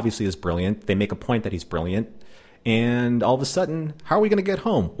Rom obviously is brilliant. They make a point that he's brilliant. And all of a sudden, how are we going to get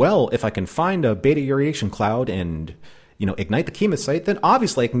home? Well, if I can find a beta irradiation cloud and ignite the chemosite, then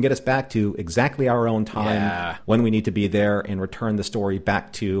obviously I can get us back to exactly our own time when we need to be there and return the story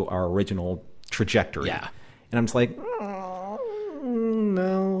back to our original trajectory. Yeah. And I'm just like,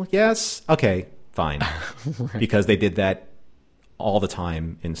 no, yes, okay, fine. Right. Because they did that all the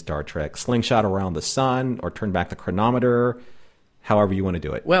time in Star Trek. Slingshot around the sun or turn back the chronometer, however you want to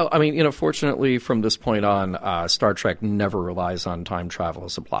do it. Well, I mean, fortunately from this point on, Star Trek never relies on time travel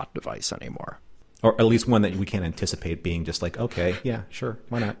as a plot device anymore. Or at least one that we can't anticipate being just like, okay, yeah, sure,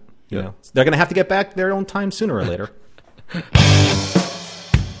 why not? They're going to have to get back their own time sooner or later.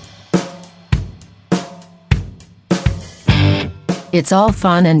 It's all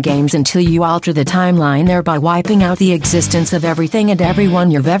fun and games until you alter the timeline, thereby wiping out the existence of everything and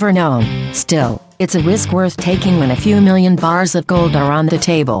everyone you've ever known. Still, it's a risk worth taking when a few million bars of gold are on the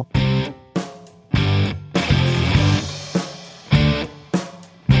table.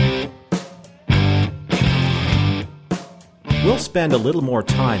 We'll spend a little more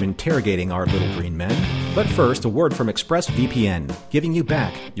time interrogating our little green men, but first, a word from ExpressVPN, giving you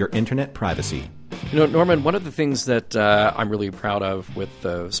back your internet privacy. Norman, one of the things that I'm really proud of with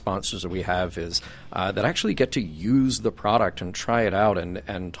the sponsors that we have is that I actually get to use the product and try it out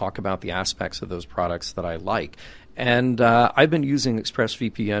and talk about the aspects of those products that I like. And I've been using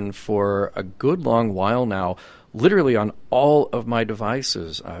ExpressVPN for a good long while now, literally on all of my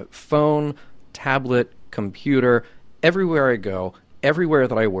devices, phone, tablet, computer, everywhere I go, everywhere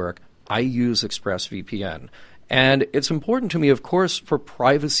that I work, I use ExpressVPN. And it's important to me, of course, for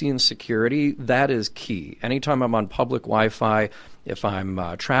privacy and security. That is key. Anytime I'm on public Wi-Fi, if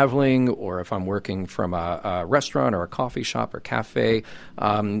I'm traveling or if I'm working from a restaurant or a coffee shop or cafe,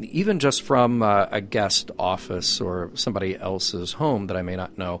 even just from a guest office or somebody else's home that I may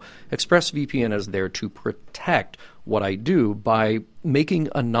not know, ExpressVPN is there to protect what I do by making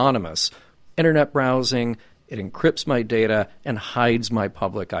anonymous internet browsing. It encrypts my data and hides my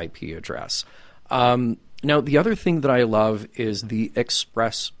public IP address. Now, the other thing that I love is the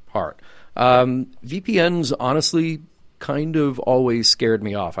Express part. VPNs, honestly, kind of always scared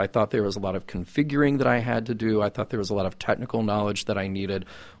me off. I thought there was a lot of configuring that I had to do. I thought there was a lot of technical knowledge that I needed.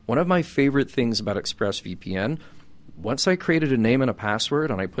 One of my favorite things about ExpressVPN, once I created a name and a password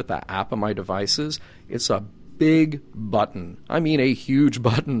and I put that app on my devices, it's a big button. I mean a huge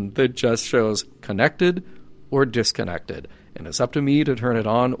button that just shows connected or disconnected. And it's up to me to turn it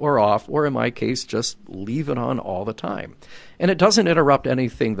on or off, or in my case, just leave it on all the time. And it doesn't interrupt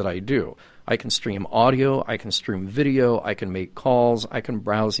anything that I do. I can stream audio, I can stream video, I can make calls, I can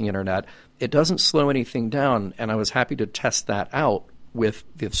browse the internet. it doesn't slow anything down, and I was happy to test that out with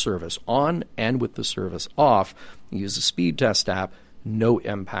the service on and with the service off. Use the speed test app, no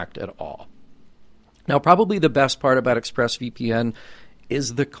impact at all. Now, probably the best part about ExpressVPN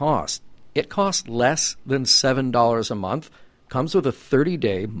is the cost. It costs less than $7 a month, comes with a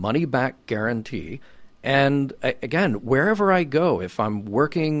 30-day money-back guarantee, and again, wherever I go, if I'm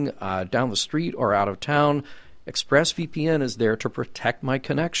working down the street or out of town, ExpressVPN is there to protect my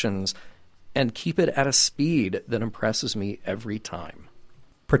connections and keep it at a speed that impresses me every time.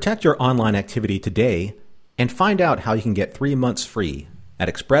 Protect your online activity today and find out how you can get 3 months free at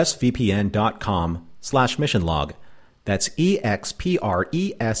expressvpn.com/missionlog. That's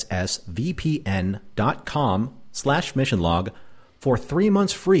expressvpn.com/missionlog for 3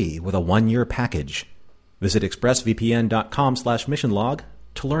 months free with a 1-year package. Visit expressvpn.com/missionlog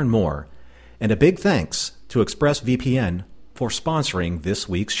to learn more. And a big thanks to ExpressVPN for sponsoring this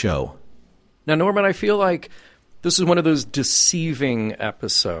week's show. Now, Norman, I feel like this is one of those deceiving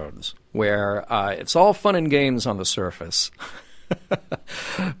episodes where it's all fun and games on the surface.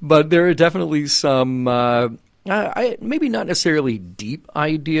 But there are definitely some, maybe not necessarily deep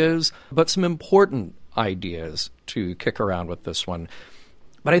ideas, but some important ideas to kick around with this one.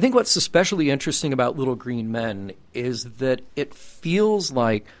 But I think what's especially interesting about Little Green Men is that it feels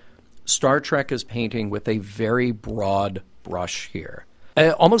like Star Trek is painting with a very broad brush here.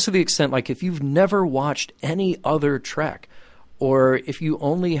 Almost to the extent, like, if you've never watched any other Trek, or if you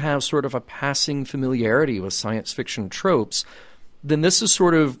only have sort of a passing familiarity with science fiction tropes, then this is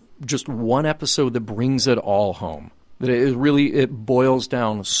sort of just one episode that brings it all home. That it boils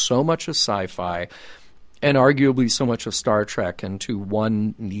down so much of sci-fi and arguably so much of Star Trek into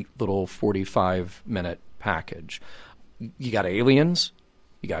one neat little 45-minute package. You got aliens,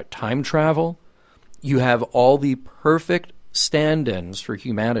 you got time travel, you have all the perfect stand-ins for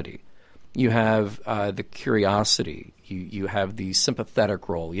humanity. You have the curiosity, you have the sympathetic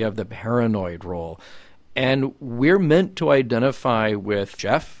role, you have the paranoid role, and we're meant to identify with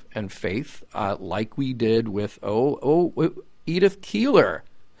Jeff and Faith like we did with Edith Keeler.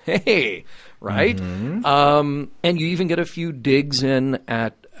 Hey, right? Mm-hmm. And you even get a few digs in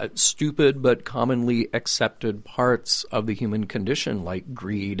at stupid but commonly accepted parts of the human condition, like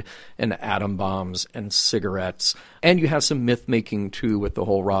greed and atom bombs and cigarettes. And you have some myth-making, too, with the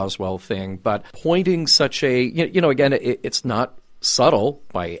whole Roswell thing. But pointing such a, again, it's not subtle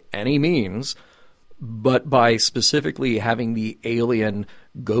by any means, but by specifically having the alien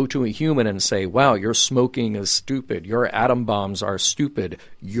go to a human and say, wow, your smoking is stupid, your atom bombs are stupid,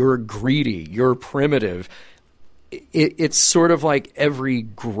 you're greedy, you're primitive. It's sort of like every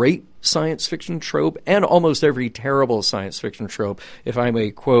great science fiction trope and almost every terrible science fiction trope, if I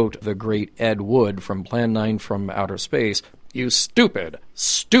may quote the great Ed Wood from Plan 9 from Outer Space, you stupid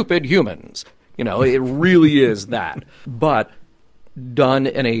humans. It really is that. But done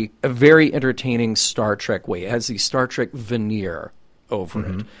in a very entertaining Star Trek way. It has the Star Trek veneer over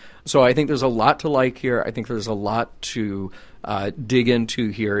it. So I think there's a lot to like here. I think there's a lot to dig into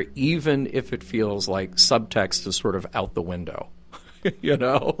here, even if it feels like subtext is sort of out the window.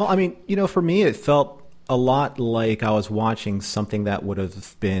 Well, I mean, for me, it felt a lot like I was watching something that would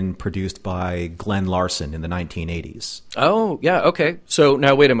have been produced by Glenn Larson in the 1980s. Oh, yeah, okay. So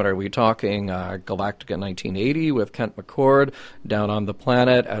now, wait a minute. Are we talking Galactica 1980 with Kent McCord down on the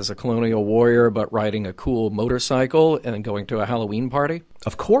planet as a colonial warrior but riding a cool motorcycle and then going to a Halloween party?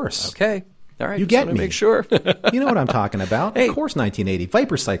 Of course. Okay. All right. You get me. Make sure. You know what I'm talking about. Hey, of course, 1980.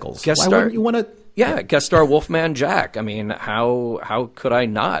 Viper cycles. Why wouldn't you want to... Yeah, guest star Wolfman Jack. I mean, how could I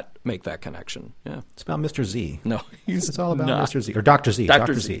not make that connection? Yeah, it's about Mr. Z. No, it's all about Mr. Z or Dr. Z.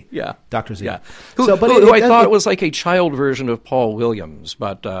 Dr. Z. Yeah, Dr. Z. Yeah. Who I thought was like a child version of Paul Williams,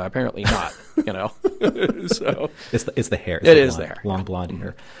 but apparently not. So it's the hair. It is the hair. Long blonde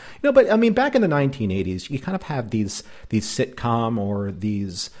hair. But I mean, back in the 1980s, you kind of have these sitcom or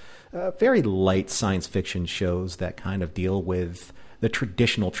these very light science fiction shows that kind of deal with the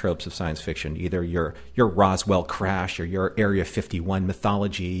traditional tropes of science fiction, either your Roswell crash or your Area 51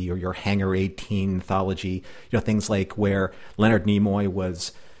 mythology or your Hangar 18 mythology, things like where Leonard Nimoy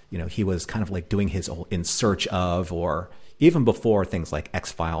was, he was kind of like doing his In Search Of, or even before things like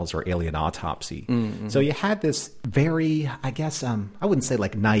X-Files or Alien Autopsy. Mm-hmm. So you had this very, I guess, I wouldn't say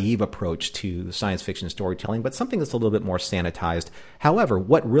like naive approach to science fiction storytelling, but something that's a little bit more sanitized. However,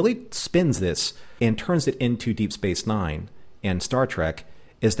 what really spins this and turns it into Deep Space Nine and Star Trek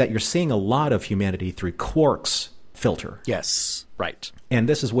is that you're seeing a lot of humanity through Quark's filter. Yes, right. And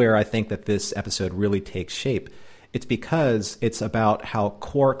this is where I think that this episode really takes shape. It's because it's about how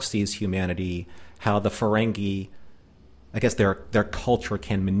Quark sees humanity, how the Ferengi I guess their culture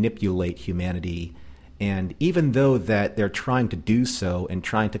can manipulate humanity. And even though that they're trying to do so and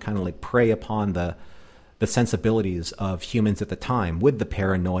trying to kind of like prey upon the sensibilities of humans at the time with the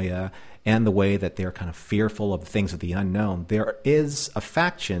paranoia and the way that they're kind of fearful of things of the unknown, there is a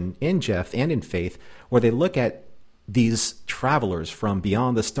faction in Jeff and in Faith where they look at these travelers from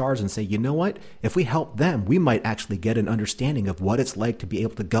beyond the stars and say, you know what? If we help them, we might actually get an understanding of what it's like to be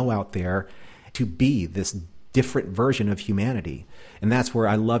able to go out there to be this different version of humanity. And that's where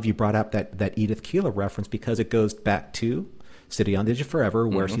I love you brought up that Edith Keeler reference, because it goes back to City on the Edge of Forever,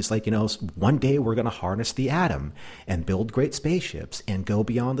 where she's like, one day we're going to harness the atom and build great spaceships and go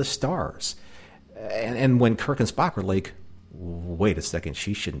beyond the stars. And when Kirk and Spock are like, wait a second,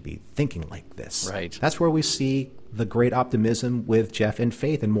 she shouldn't be thinking like this. Right. That's where we see the great optimism with Jeff and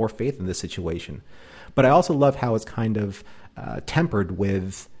Faith, and more faith in this situation. But I also love how it's kind of tempered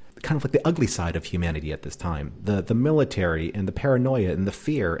with kind of like the ugly side of humanity at this time. The military and the paranoia and the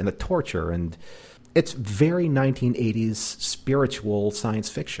fear and the torture, and it's very 1980s spiritual science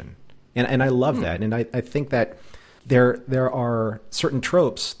fiction. And I love that. And I think that there are certain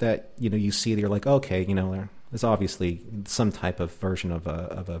tropes that, you see that you're like, okay, there's obviously some type of version of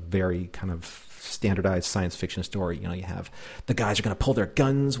a very kind of standardized science fiction story. You have the guys are going to pull their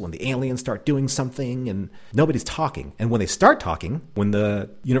guns when the aliens start doing something, and nobody's talking. And when they start talking, when the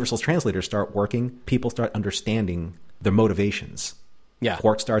Universal translators start working, people start understanding their motivations. Yeah.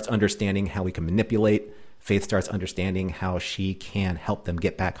 Quark starts understanding how he can manipulate. Faith starts understanding how she can help them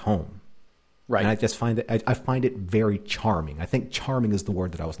get back home. Right. And I just find it very charming. I think charming is the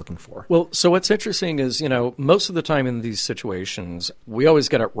word that I was looking for. Well, so what's interesting is, most of the time in these situations, we always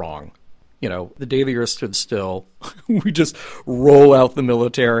get it wrong. The day the Earth stood still, we just roll out the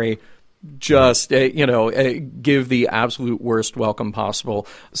military, just, give the absolute worst welcome possible.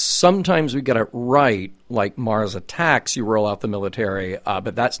 Sometimes we get it right, like Mars Attacks, you roll out the military,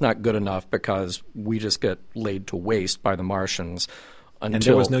 but that's not good enough because we just get laid to waste by the Martians. And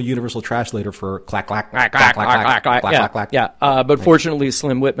there was no universal translator for clack, clack, clack, clack, clack, clack, clack, clack. Yeah, but fortunately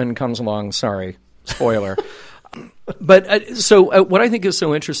Slim Whitman comes along, sorry, spoiler. But so what I think is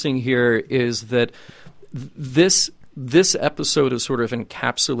so interesting here is that this episode is sort of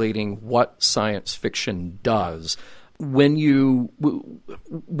encapsulating what science fiction does. When you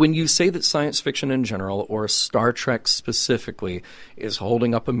say that science fiction in general, or Star Trek specifically, is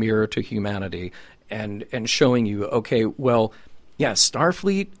holding up a mirror to humanity and showing you, okay, well, yeah,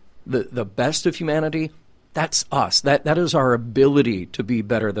 Starfleet, the best of humanity, that's us. That is our ability to be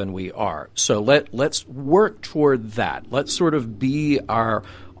better than we are. So let's work toward that. Let's sort of be our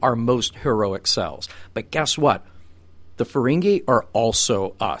most heroic selves. But guess what? The Ferengi are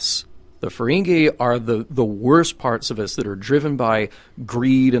also us. The Ferengi are the worst parts of us that are driven by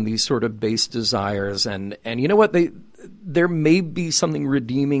greed and these sort of base desires. And you know what? There may be something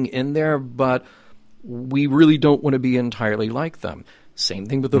redeeming in there, but we really don't want to be entirely like them. Same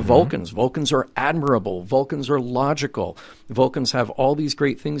thing with the Vulcans. Vulcans are admirable. Vulcans are logical. Vulcans have all these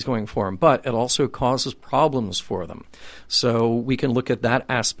great things going for them, but it also causes problems for them. So we can look at that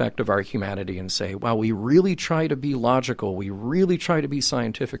aspect of our humanity and say, wow, we really try to be logical. We really try to be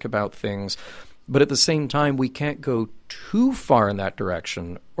scientific about things. But at the same time, we can't go too far in that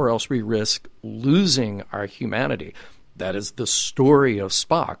direction, or else we risk losing our humanity. That is the story of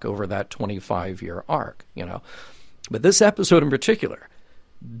Spock over that 25-year arc, But this episode in particular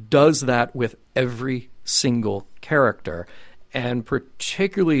does that with every single character, and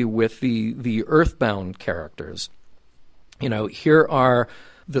particularly with the Earthbound characters. Here are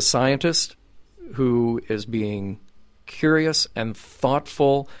the scientist who is being curious and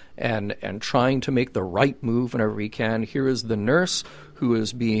thoughtful and trying to make the right move whenever he can. Here is the nurse who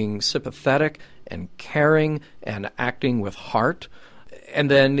is being sympathetic and caring and acting with heart. And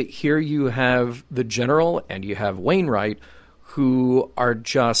then here you have the general and you have Wainwright, who are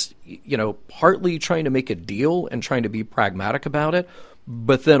just, partly trying to make a deal and trying to be pragmatic about it,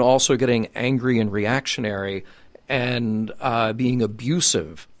 but then also getting angry and reactionary and being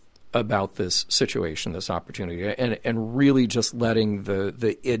abusive about this situation, this opportunity, and really just letting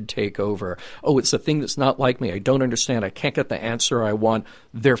the id take over. Oh, it's a thing that's not like me. I don't understand. I can't get the answer I want.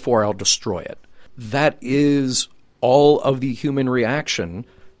 Therefore, I'll destroy it. That is all of the human reaction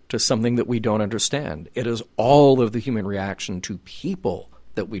to something that we don't understand. It is all of the human reaction to people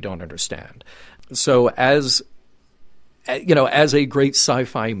that we don't understand. So as a great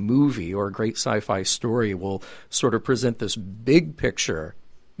sci-fi movie or a great sci-fi story will sort of present this big picture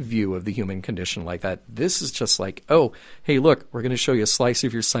view of the human condition like that, this is just like, oh, hey, look, we're going to show you a slice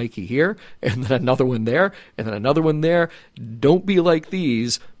of your psyche here, and then another one there, and then another one there. Don't be like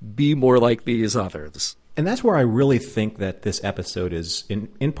these, be more like these others. And that's where I really think that this episode is,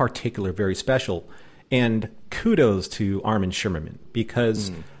 in particular, very special. And kudos to Armin Shimmerman,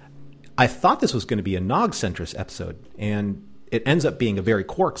 because I thought this was going to be a Nog-centric episode, and it ends up being a very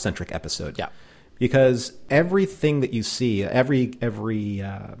Quark-centric episode. Yeah. Because everything that you see, every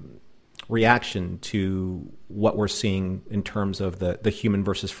reaction to what we're seeing in terms of the human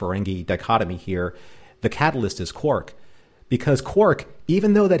versus Ferengi dichotomy here, the catalyst is Quark. Because Quark,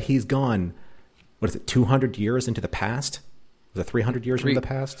 even though that he's gone, 200 years into the past? Was it 300 years into the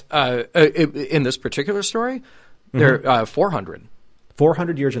past? In this particular story, they're 400.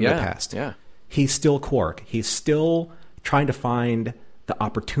 400 years into the past. Yeah. He's still Quark. He's still trying to find the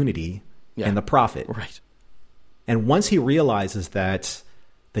opportunity and the profit. Right. And once he realizes that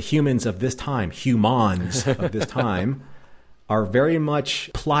the humans of this time, are very much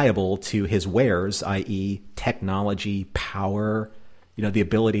pliable to his wares, i.e. technology, power, the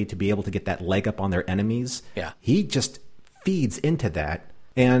ability to be able to get that leg up on their enemies. Yeah. He just feeds into that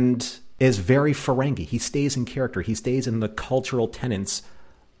and is very Ferengi. He stays in character. He stays in the cultural tenets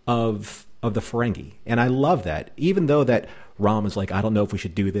of the Ferengi. And I love that. Even though that Rom is like, I don't know if we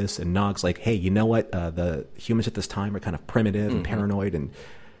should do this. And Nog's like, hey, you know what? The humans at this time are kind of primitive and paranoid. And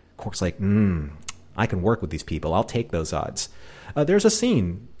Quark's like, I can work with these people. I'll take those odds. There's a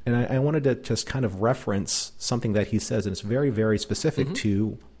scene, and I wanted to just kind of reference something that he says, and it's very, very specific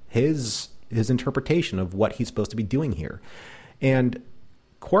to his interpretation of what he's supposed to be doing here. And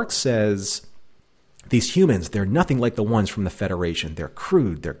Quark says, these humans, they're nothing like the ones from the Federation. They're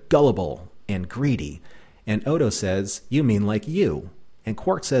crude, they're gullible, and greedy. And Odo says, you mean like you? And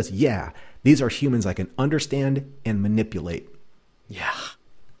Quark says, yeah, these are humans I can understand and manipulate. Yeah,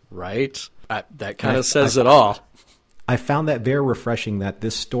 right? That kind of says it all. I found that very refreshing that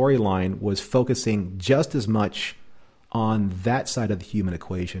this storyline was focusing just as much on that side of the human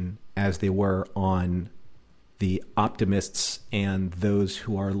equation as they were on the optimists and those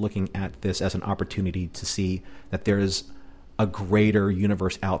who are looking at this as an opportunity to see that there is a greater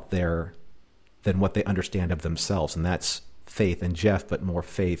universe out there than what they understand of themselves. And that's faith in Jeff, but more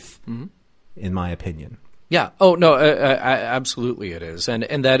faith, in my opinion. Yeah. Oh, no, absolutely it is.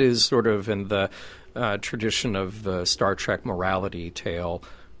 And that is sort of in the tradition of the Star Trek morality tale,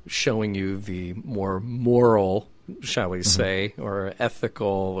 showing you the more moral, shall we say, or ethical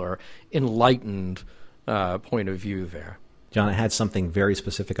or enlightened point of view there. John, I had something very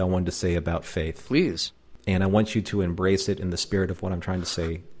specific I wanted to say about faith. Please. And I want you to embrace it in the spirit of what I'm trying to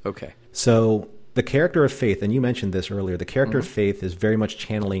say. Okay. So the character of Faith, and you mentioned this earlier, the character of Faith is very much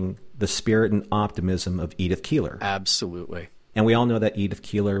channeling the spirit and optimism of Edith Keeler. Absolutely. And we all know that Edith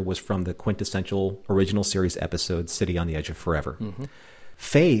Keeler was from the quintessential original series episode, City on the Edge of Forever.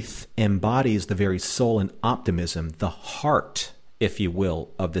 Faith embodies the very soul and optimism, the heart, if you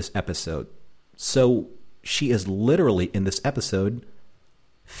will, of this episode. So she is literally, in this episode,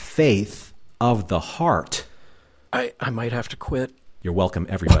 Faith of the heart. I might have to quit. You're welcome,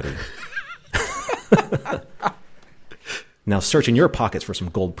 everybody. Now search in your pockets for some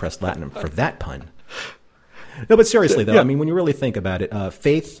gold-pressed Latinum for that pun. No, but seriously, though, I mean, when you really think about it,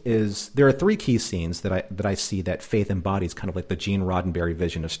 Faith is... There are three key scenes that I see that Faith embodies, kind of like the Gene Roddenberry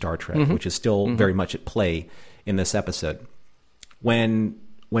vision of Star Trek, which is still very much at play in this episode. When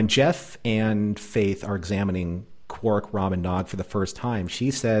Jeff and Faith are examining Quark, Rom, and Nog for the first time,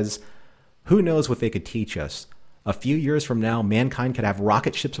 she says, who knows what they could teach us? A few years from now, mankind could have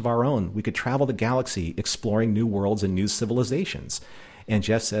rocket ships of our own. We could travel the galaxy, exploring new worlds and new civilizations. And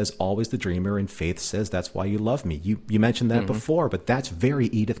Jeff says, always the dreamer, and Faith says, that's why you love me. You mentioned that before, but that's very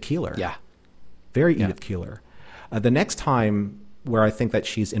Edith Keeler. Yeah. Very Edith Keeler. The next time where I think that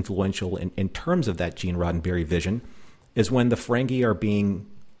she's influential in terms of that Gene Roddenberry vision is when the Ferengi are being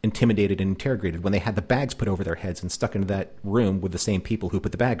intimidated and interrogated, when they had the bags put over their heads and stuck into that room with the same people who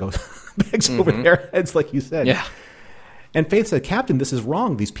put the bags over their heads, like you said. Yeah. And Faith said, Captain, this is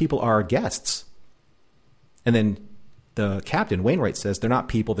wrong. These people are our guests. And then the captain, Wainwright, says, they're not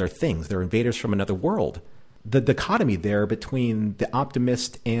people, they're things. They're invaders from another world. The dichotomy there between the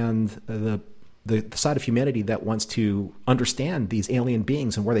optimist and the side of humanity that wants to understand these alien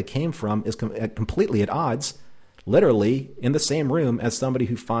beings and where they came from is completely at odds, literally in the same room as somebody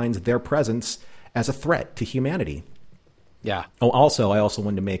who finds their presence as a threat to humanity. Yeah. Oh, also, I also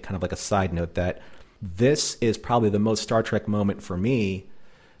wanted to make kind of like a side note that this is probably the most Star Trek moment for me,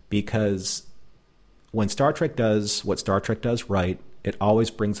 because when Star Trek does what Star Trek does right, it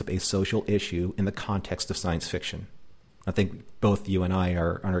always brings up a social issue in the context of science fiction. I think both you and I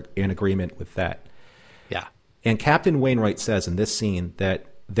are in agreement with that. Yeah. And Captain Wainwright says in this scene that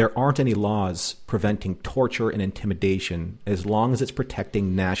there aren't any laws preventing torture and intimidation as long as it's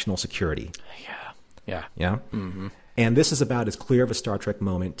protecting national security. Yeah. Yeah. Yeah. Mm-hmm. And this is about as clear of a Star Trek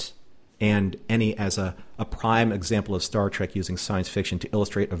moment and as a prime example of Star Trek using science fiction to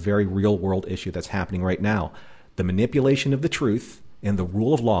illustrate a very real world issue that's happening right now. The manipulation of the truth and the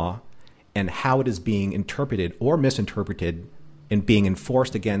rule of law and how it is being interpreted or misinterpreted and being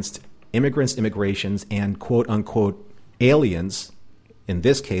enforced against immigrants, immigrations, and quote unquote aliens, in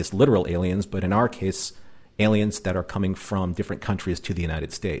this case, literal aliens, but in our case, aliens that are coming from different countries to the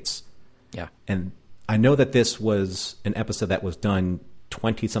United States. Yeah. And I know that this was an episode that was done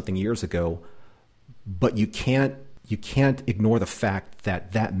 20-something years ago, but you can't ignore the fact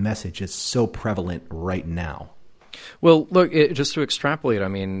that that message is so prevalent right now. Well, look, just to extrapolate, I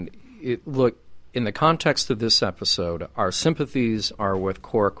mean, look, in the context of this episode, our sympathies are with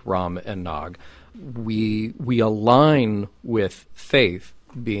Quark, Rom, and Nog. We align with Faith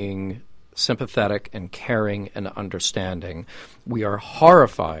being sympathetic and caring and understanding. We are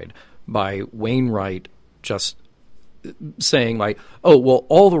horrified by Wainwright just saying like, oh, well,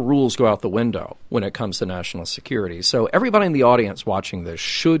 all the rules go out the window when it comes to national security. So everybody in the audience watching this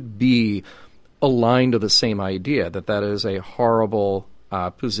should be aligned to the same idea that is a horrible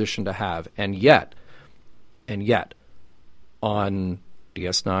position to have. And yet, on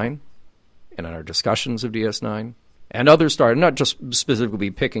DS9 and on our discussions of DS9 and other Star, not just specifically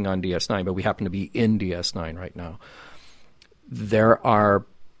picking on DS9, but we happen to be in DS9 right now, there are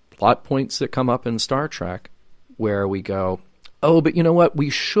plot points that come up in Star Trek where we go, oh, but you know what? We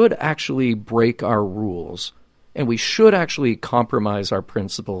should actually break our rules and we should actually compromise our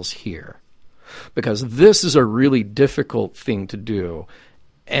principles here because this is a really difficult thing to do.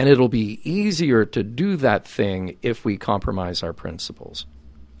 And it'll be easier to do that thing if we compromise our principles.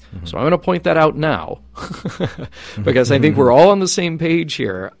 Mm-hmm. So I'm going to point that out now because I think we're all on the same page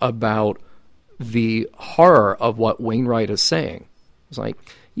here about the horror of what Wainwright is saying. It's like,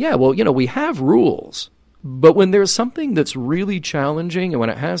 yeah, well, you know, we have rules, but when there's something that's really challenging and when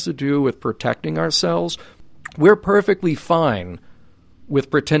it has to do with protecting ourselves, we're perfectly fine with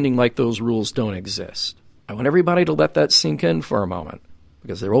pretending like those rules don't exist. I want everybody to let that sink in for a moment.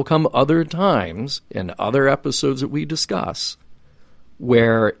 Because there will come other times in other episodes that we discuss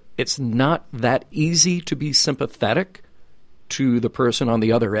where it's not that easy to be sympathetic to the person on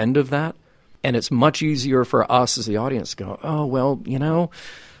the other end of that. And it's much easier for us as the audience to go, oh, well, you know,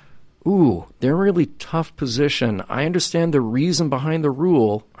 they're in a really tough position. I understand the reason behind the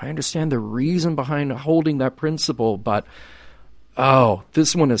rule. I understand the reason behind holding that principle. But, oh,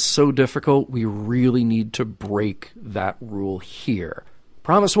 this one is so difficult. We really need to break that rule here.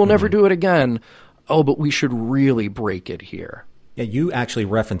 Promise we'll never do it again. Oh, but we should really break it here. Yeah, you actually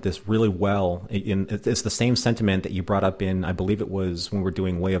referenced this really well. It's the same sentiment that you brought up in, I believe it was when we were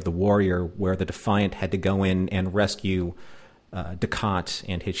doing Way of the Warrior, where the Defiant had to go in and rescue Dukat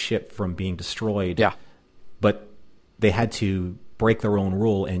and his ship from being destroyed. Yeah. But they had to break their own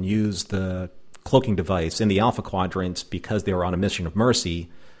rule and use the cloaking device in the Alpha Quadrant because they were on a mission of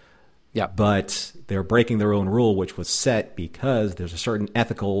mercy. Yeah. But they're breaking their own rule, which was set because there's a certain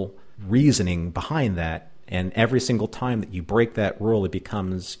ethical reasoning behind that. And every single time that you break that rule, it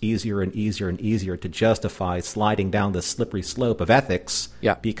becomes easier and easier and easier to justify sliding down the slippery slope of ethics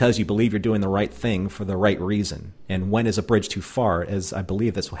because you believe you're doing the right thing for the right reason. And when is a bridge too far, as I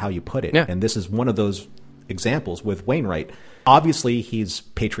believe that's how you put it. Yeah. And this is one of those examples with Wainwright. Obviously, he's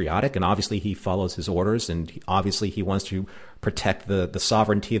patriotic, and obviously he follows his orders, and obviously he wants to protect the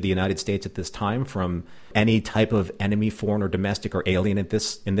sovereignty of the United States at this time from any type of enemy, foreign or domestic or alien in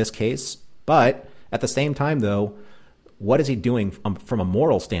this case. But at the same time, though, what is he doing from a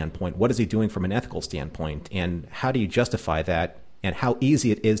moral standpoint? What is he doing from an ethical standpoint? And how do you justify that? And how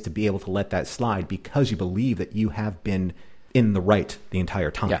easy it is to be able to let that slide because you believe that you have been in the right the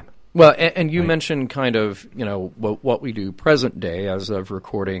entire time. Yeah. Well, and you mentioned kind of, you know, what we do present day as of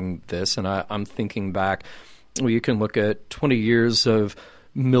recording this, and I'm thinking back, well, you can look at 20 years of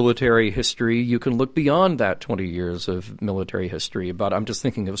military history. You can look beyond that 20 years of military history, but I'm just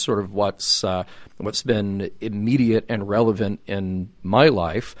thinking of sort of what's been immediate and relevant in my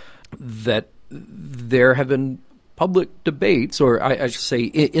life, that there have been public debates, or I should say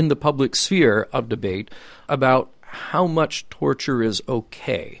in the public sphere of debate, about how much torture is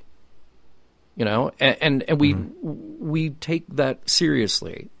okay. You know, and we take that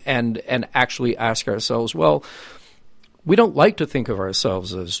seriously and actually ask ourselves, well, we don't like to think of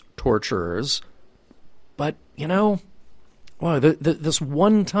ourselves as torturers, but, you know, well, this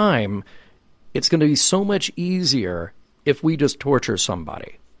one time, it's going to be so much easier if we just torture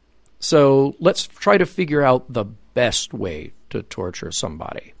somebody. So let's try to figure out the best way to torture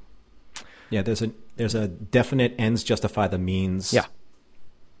somebody. Yeah, there's a definite ends justify the means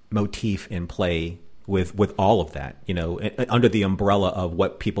motif in play with all of that, under the umbrella of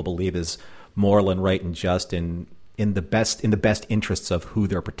what people believe is moral and right and just in the best interests of who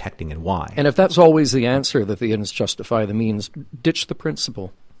they're protecting and why. And if that's always the answer, that the ends justify the means, ditch the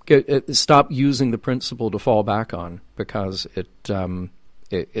principle. Stop using the principle to fall back on, because it's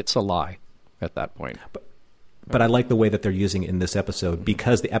a lie at that point. But I like the way that they're using it in this episode,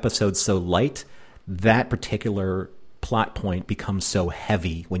 because the episode's so light, that particular plot point becomes so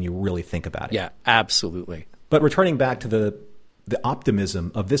heavy when you really think about it. Yeah, absolutely. But returning back to the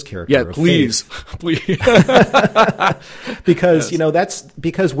optimism of this character. Yeah, please. Please. Because, that's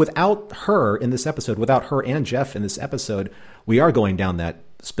because without her in this episode, without her and Jeff in this episode, we are going down that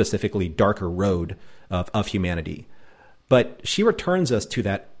specifically darker road of humanity. But she returns us to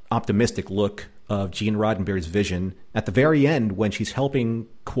that optimistic look of Gene Roddenberry's vision at the very end when she's helping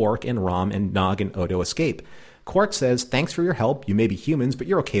Quark and Rom and Nog and Odo escape. Quark says, "Thanks for your help. You may be humans, but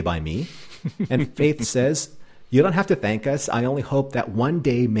you're okay by me." And Faith says, "You don't have to thank us. I only hope that one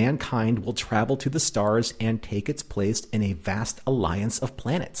day mankind will travel to the stars and take its place in a vast alliance of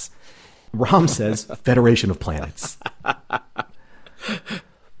planets." Rom says, "Federation of Planets."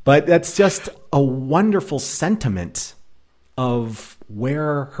 But that's just a wonderful sentiment of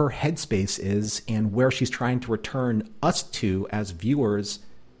where her headspace is and where she's trying to return us to as viewers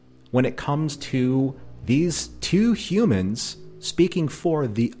when it comes to these two humans speaking for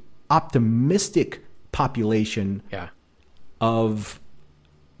the optimistic population of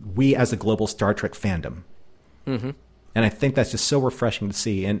we as a global Star Trek fandom. Mm-hmm. And I think that's just so refreshing to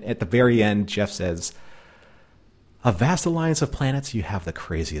see. And at the very end, Jeff says, "A vast alliance of planets, you have the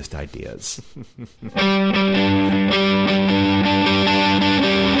craziest ideas."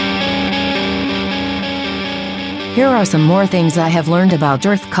 Here are some more things I have learned about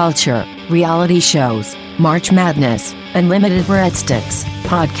Earth culture, reality shows, March Madness, Unlimited Breadsticks,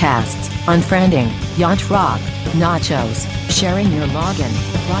 podcasts, Unfriending, Yacht Rock, Nachos, sharing your login,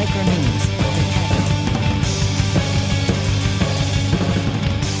 Riker memes,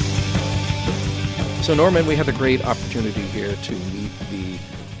 So, Norman, we had the great opportunity here to meet the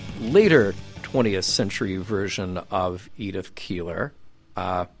later 20th century version of Edith Keeler.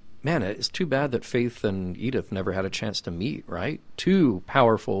 Man, it's too bad that Faith and Edith never had a chance to meet, right? Two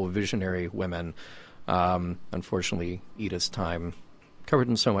powerful, visionary women. Unfortunately, Edith's time covered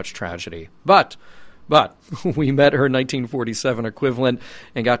in so much tragedy. But we met her 1947 equivalent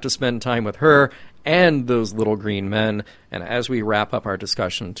and got to spend time with her and those little green men. And as we wrap up our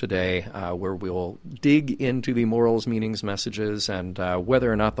discussion today, where we'll dig into the morals, meanings, messages, and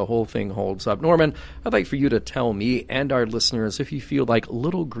whether or not the whole thing holds up, Norman, I'd like for you to tell me and our listeners if you feel like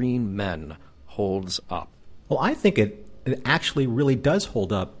Little Green Men holds up. Well, I think it actually really does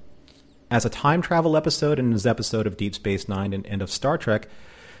hold up as a time travel episode and as an episode of Deep Space Nine and of Star Trek,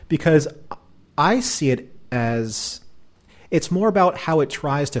 because I see it as it's more about how it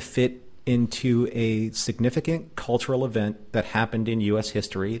tries to fit into a significant cultural event that happened in U.S.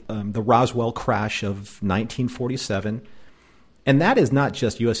 history, the Roswell crash of 1947. And that is not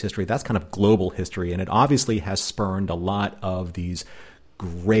just U.S. history, that's kind of global history. And it obviously has spurned a lot of these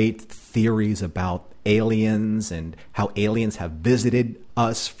great theories about aliens and how aliens have visited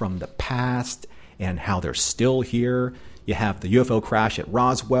us from the past and how they're still here. You have the UFO crash at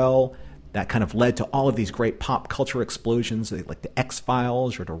Roswell. That kind of led to all of these great pop culture explosions, like the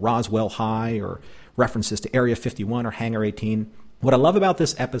X-Files or to Roswell High or references to Area 51 or Hangar 18. What I love about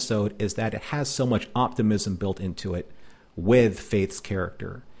this episode is that it has so much optimism built into it with Faith's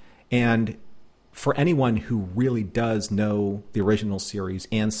character. And for anyone who really does know the original series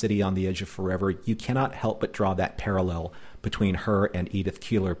and City on the Edge of Forever, you cannot help but draw that parallel between her and Edith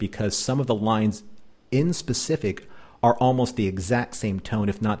Keeler, because some of the lines in specific are almost the exact same tone,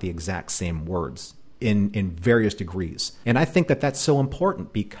 if not the exact same words, in various degrees. And I think that that's so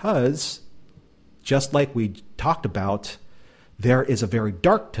important because, just like we talked about, there is a very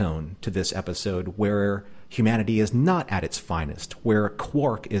dark tone to this episode where humanity is not at its finest, where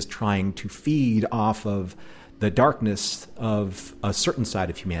Quark is trying to feed off of the darkness of a certain side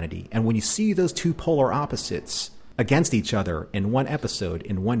of humanity. And when you see those two polar opposites against each other in one episode,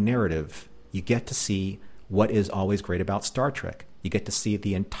 in one narrative, you get to see what is always great about Star Trek. You get to see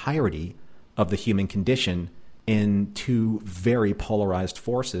the entirety of the human condition in two very polarized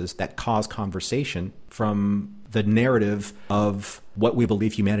forces that cause conversation from the narrative of what we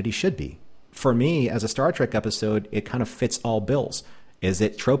believe humanity should be. For me, as a Star Trek episode, it kind of fits all bills. Is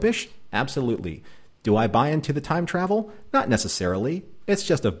it tropish? Absolutely. Do I buy into the time travel? Not necessarily. It's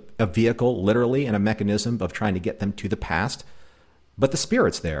just a vehicle, literally, and a mechanism of trying to get them to the past. But the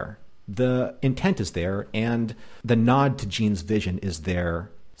spirit's there. The intent is there, and the nod to Gene's vision is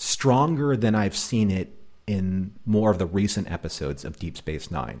there stronger than I've seen it in more of the recent episodes of Deep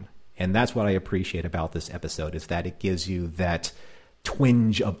Space Nine. And that's what I appreciate about this episode, is that it gives you that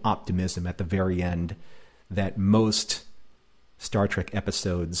twinge of optimism at the very end that most Star Trek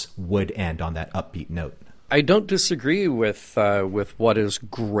episodes would end on that upbeat note. I don't disagree with what is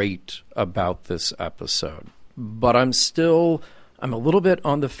great about this episode, but I'm a little bit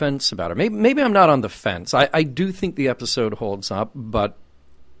on the fence about it. Maybe I'm not on the fence. I do think the episode holds up, but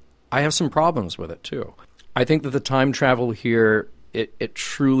I have some problems with it too. I think that the time travel here, it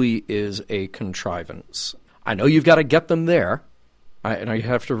truly is a contrivance. I know you've got to get them there, and you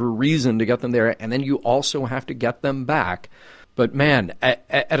have to have a reason to get them there, and then you also have to get them back. But man,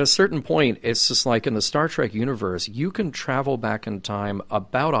 at a certain point, it's just like in the Star Trek universe, you can travel back in time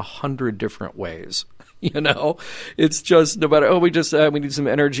about 100 different ways. You know, it's just no matter, we need some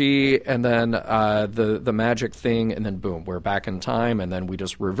energy, and then the magic thing, and then boom, we're back in time, and then we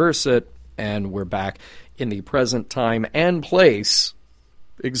just reverse it, and we're back in the present time and place,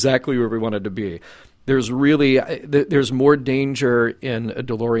 exactly where we wanted to be. There's more danger in a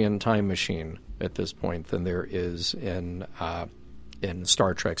DeLorean time machine at this point than there is in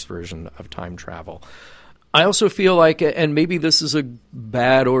Star Trek's version of time travel. I also feel like, and maybe this is a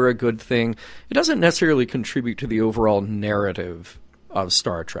bad or a good thing, it doesn't necessarily contribute to the overall narrative of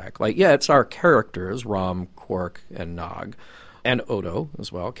Star Trek. Like, yeah, it's our characters, Rom, Quark, and Nog, and Odo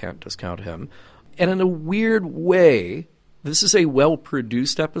as well, can't discount him. And in a weird way, this is a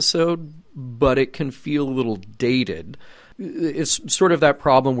well-produced episode, but it can feel a little dated. It's sort of that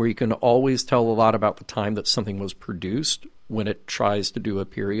problem where you can always tell a lot about the time that something was produced when it tries to do a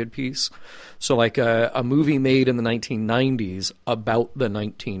period piece. So like a movie made in the 1990s about the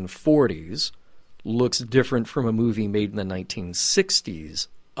 1940s looks different from a movie made in the 1960s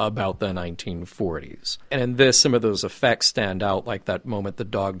about the 1940s. And in this, some of those effects stand out, like that moment the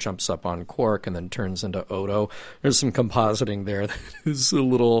dog jumps up on Quark and then turns into Odo. There's some compositing there that is a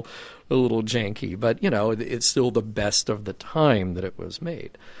little janky, but, you know, it's still the best of the time that it was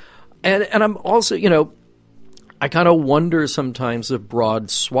made. And I'm also, you know, I kind of wonder sometimes if broad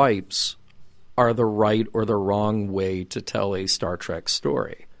swipes are the right or the wrong way to tell a Star Trek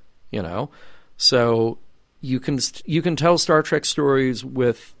story, you know? So you can tell Star Trek stories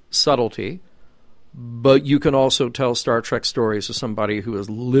with subtlety, but you can also tell Star Trek stories with somebody who is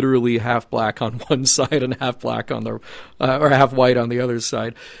literally half black on one side and half black on the or half white on the other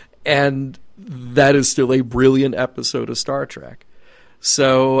side, and that is still a brilliant episode of Star Trek.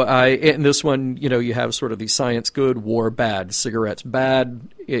 So in this one, you know, you have sort of the science good, war bad, cigarettes bad,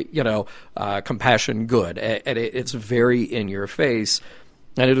 compassion good, and it's very in your face,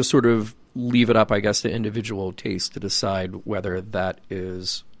 and it is sort of leave it up, I guess, to individual taste to decide whether that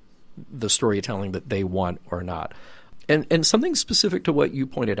is the storytelling that they want or not. And something specific to what you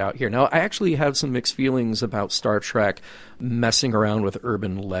pointed out here. Now, I actually have some mixed feelings about Star Trek messing around with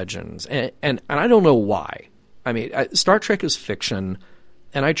urban legends, and I don't know why. I mean, Star Trek is fiction,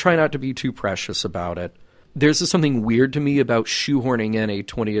 and I try not to be too precious about it. There's something weird to me about shoehorning in a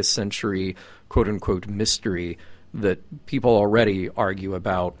 20th century quote-unquote mystery that people already argue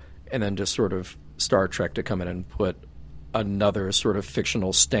about, and then just sort of Star Trek to come in and put another sort of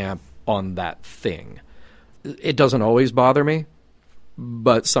fictional stamp on that thing. It doesn't always bother me,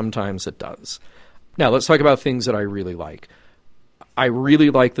 but sometimes it does. Now, let's talk about things that I really like. I really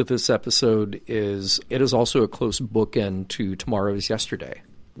like that this episode is also a close bookend to Tomorrow's Yesterday,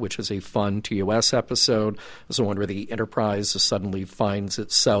 which is a fun TOS episode. It's the one where the Enterprise suddenly finds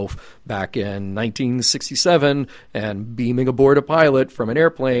itself back in 1967 and beaming aboard a pilot from an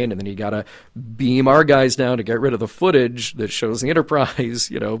airplane, and then you got to beam our guys down to get rid of the footage that shows the Enterprise,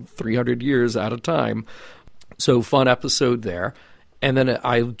 300 years out of time. So fun episode there. And then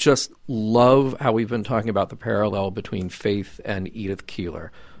I just love how we've been talking about the parallel between Faith and Edith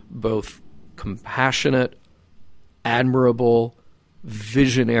Keeler. Both compassionate, admirable,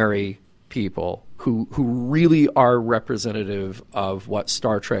 visionary people who really are representative of what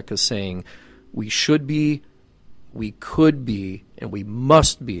Star Trek is saying we should be, we could be, and we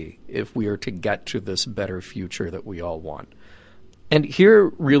must be if we are to get to this better future that we all want. And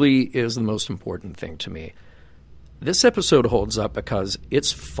here really is the most important thing to me. This episode holds up because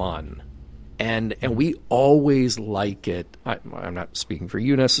it's fun, and we always like it. I'm not speaking for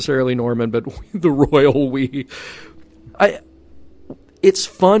you necessarily, Norman, but the royal we. It's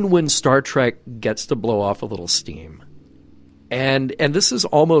fun when Star Trek gets to blow off a little steam. And this is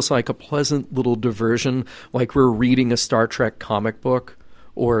almost like a pleasant little diversion, like we're reading a Star Trek comic book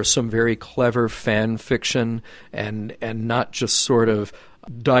or some very clever fan fiction, and not just sort of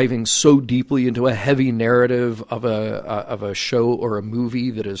diving so deeply into a heavy narrative of a show or a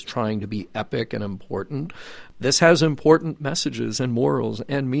movie that is trying to be epic and important. This has important messages and morals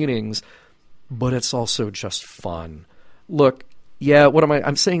and meanings, but it's also just fun. Look, yeah,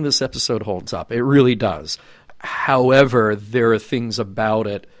 I'm saying this episode holds up. It really does. However, there are things about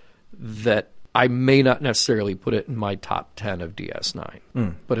it that I may not necessarily put it in my top 10 of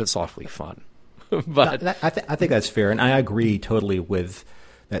DS9, but it's awfully fun. But I think that's fair, and I agree totally with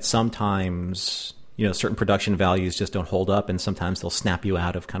that. Sometimes, certain production values just don't hold up, and sometimes they'll snap you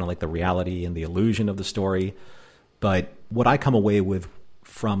out of kind of like the reality and the illusion of the story. But what I come away with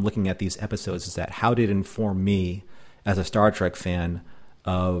from looking at these episodes is that how did it inform me as a Star Trek fan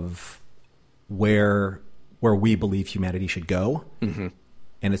of where we believe humanity should go. Mm-hmm.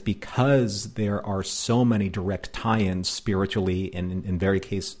 And it's because there are so many direct tie-ins spiritually and in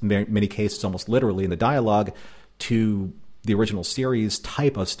many cases almost literally in the dialogue to the original series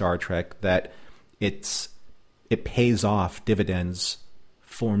type of Star Trek that it pays off dividends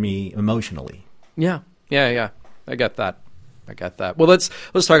for me emotionally. Yeah. I get that. Well, let's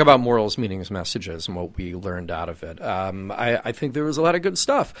talk about morals, meanings, messages, and what we learned out of it. I think there was a lot of good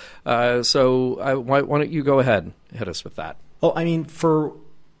stuff. So why don't you go ahead and hit us with that? Well, I mean, for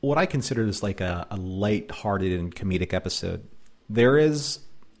what I consider is like a light-hearted and comedic episode, there is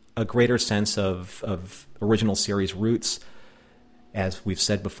a greater sense of original series roots. As we've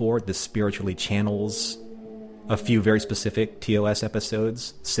said before, this spiritually channels a few very specific TOS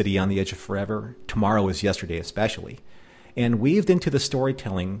episodes, City on the Edge of Forever, Tomorrow is Yesterday especially. And weaved into the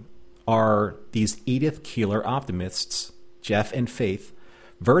storytelling are these Edith Keeler optimists, Jeff and Faith,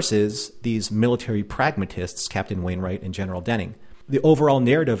 versus these military pragmatists, Captain Wainwright and General Denning. The overall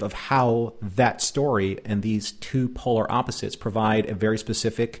narrative of how that story and these two polar opposites provide a very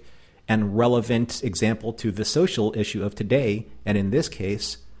specific and relevant example to the social issue of today, and in this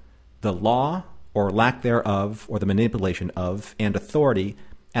case, the law or lack thereof, or the manipulation of, and authority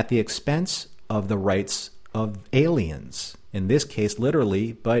at the expense of the rights of aliens. In this case,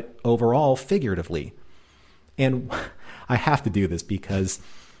 literally, but overall, figuratively. And I have to do this because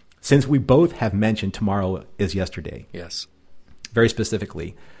since we both have mentioned Tomorrow is Yesterday. Yes. Very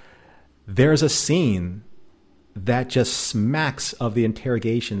specifically, there's a scene that just smacks of the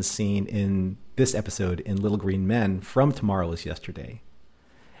interrogation scene in this episode in Little Green Men from Tomorrow is Yesterday.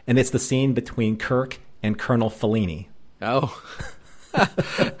 And it's the scene between Kirk and Colonel Fellini. Oh,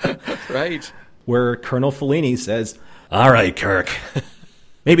 right. Where Colonel Fellini says, "All right, Kirk,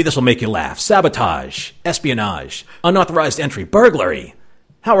 maybe this will make you laugh. Sabotage, espionage, unauthorized entry, burglary.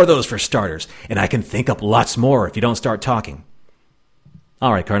 How are those for starters? And I can think up lots more if you don't start talking."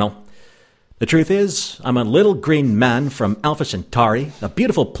 "All right, Colonel. The truth is, I'm a little green man from Alpha Centauri, a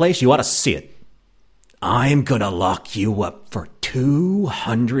beautiful place, you ought to see it. I'm going to lock you up for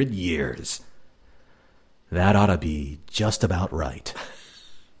 200 years. That ought to be just about right."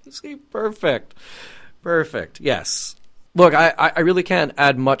 See, perfect. Yes. Look, I really can't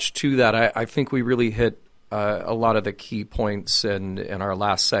add much to that. I think we really hit a lot of the key points in our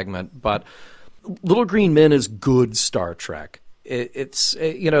last segment. But Little Green Men is good Star Trek. It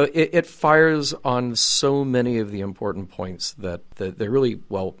fires on so many of the important points that really,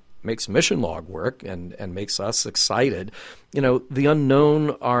 makes Mission Log work and makes us excited. The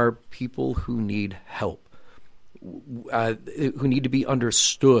unknown are people who need help, who need to be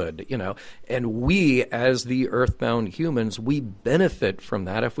understood, and we, as the earthbound humans, we benefit from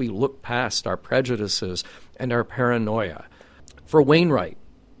that if we look past our prejudices and our paranoia. For Wainwright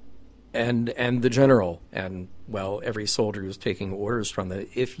and the general and, every soldier who's taking orders from them,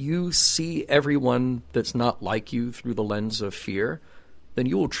 if you see everyone that's not like you through the lens of fear, then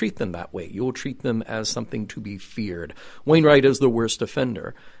you will treat them that way. You will treat them as something to be feared. Wainwright is the worst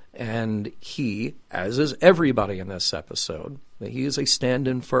offender. And he, as is everybody in this episode, he is a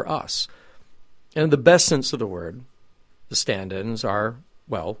stand-in for us. And in the best sense of the word, the stand-ins are,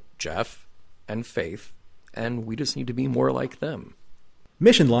 Jeff and Faith, and we just need to be more like them.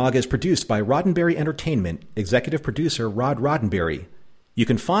 Mission Log is produced by Roddenberry Entertainment, executive producer Rod Roddenberry. You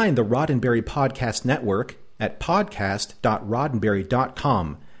can find the Roddenberry Podcast Network at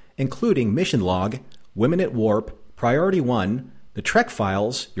podcast.roddenberry.com, including Mission Log, Women at Warp, Priority One, The Trek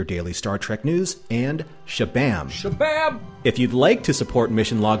Files, your daily Star Trek news, and Shabam. Shabam! If you'd like to support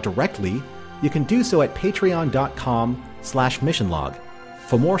Mission Log directly, you can do so at patreon.com/missionlog.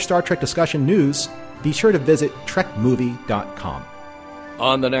 For more Star Trek discussion news, be sure to visit trekmovie.com.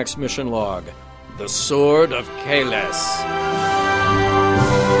 On the next Mission Log, The Sword of Kahless.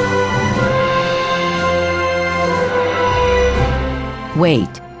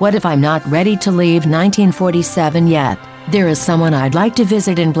 Wait, what if I'm not ready to leave 1947 yet? There is someone I'd like to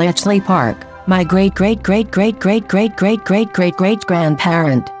visit in Bletchley Park. My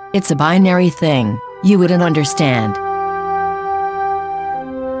great-great-great-great-great-great-great-great-great-grandparent. It's a binary thing. You wouldn't understand.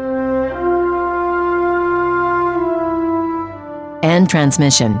 End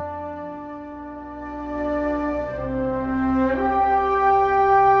transmission.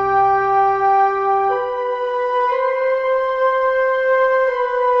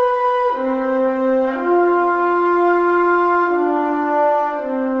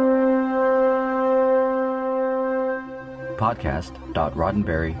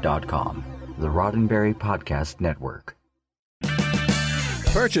 Podcast.roddenberry.com, the Roddenberry Podcast Network.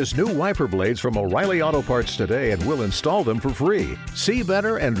 Purchase new wiper blades from O'Reilly Auto Parts today and we'll install them for free. See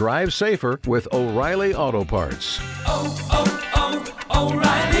better and drive safer with O'Reilly Auto Parts. Oh, oh, oh,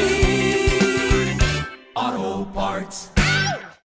 O'Reilly Auto Parts.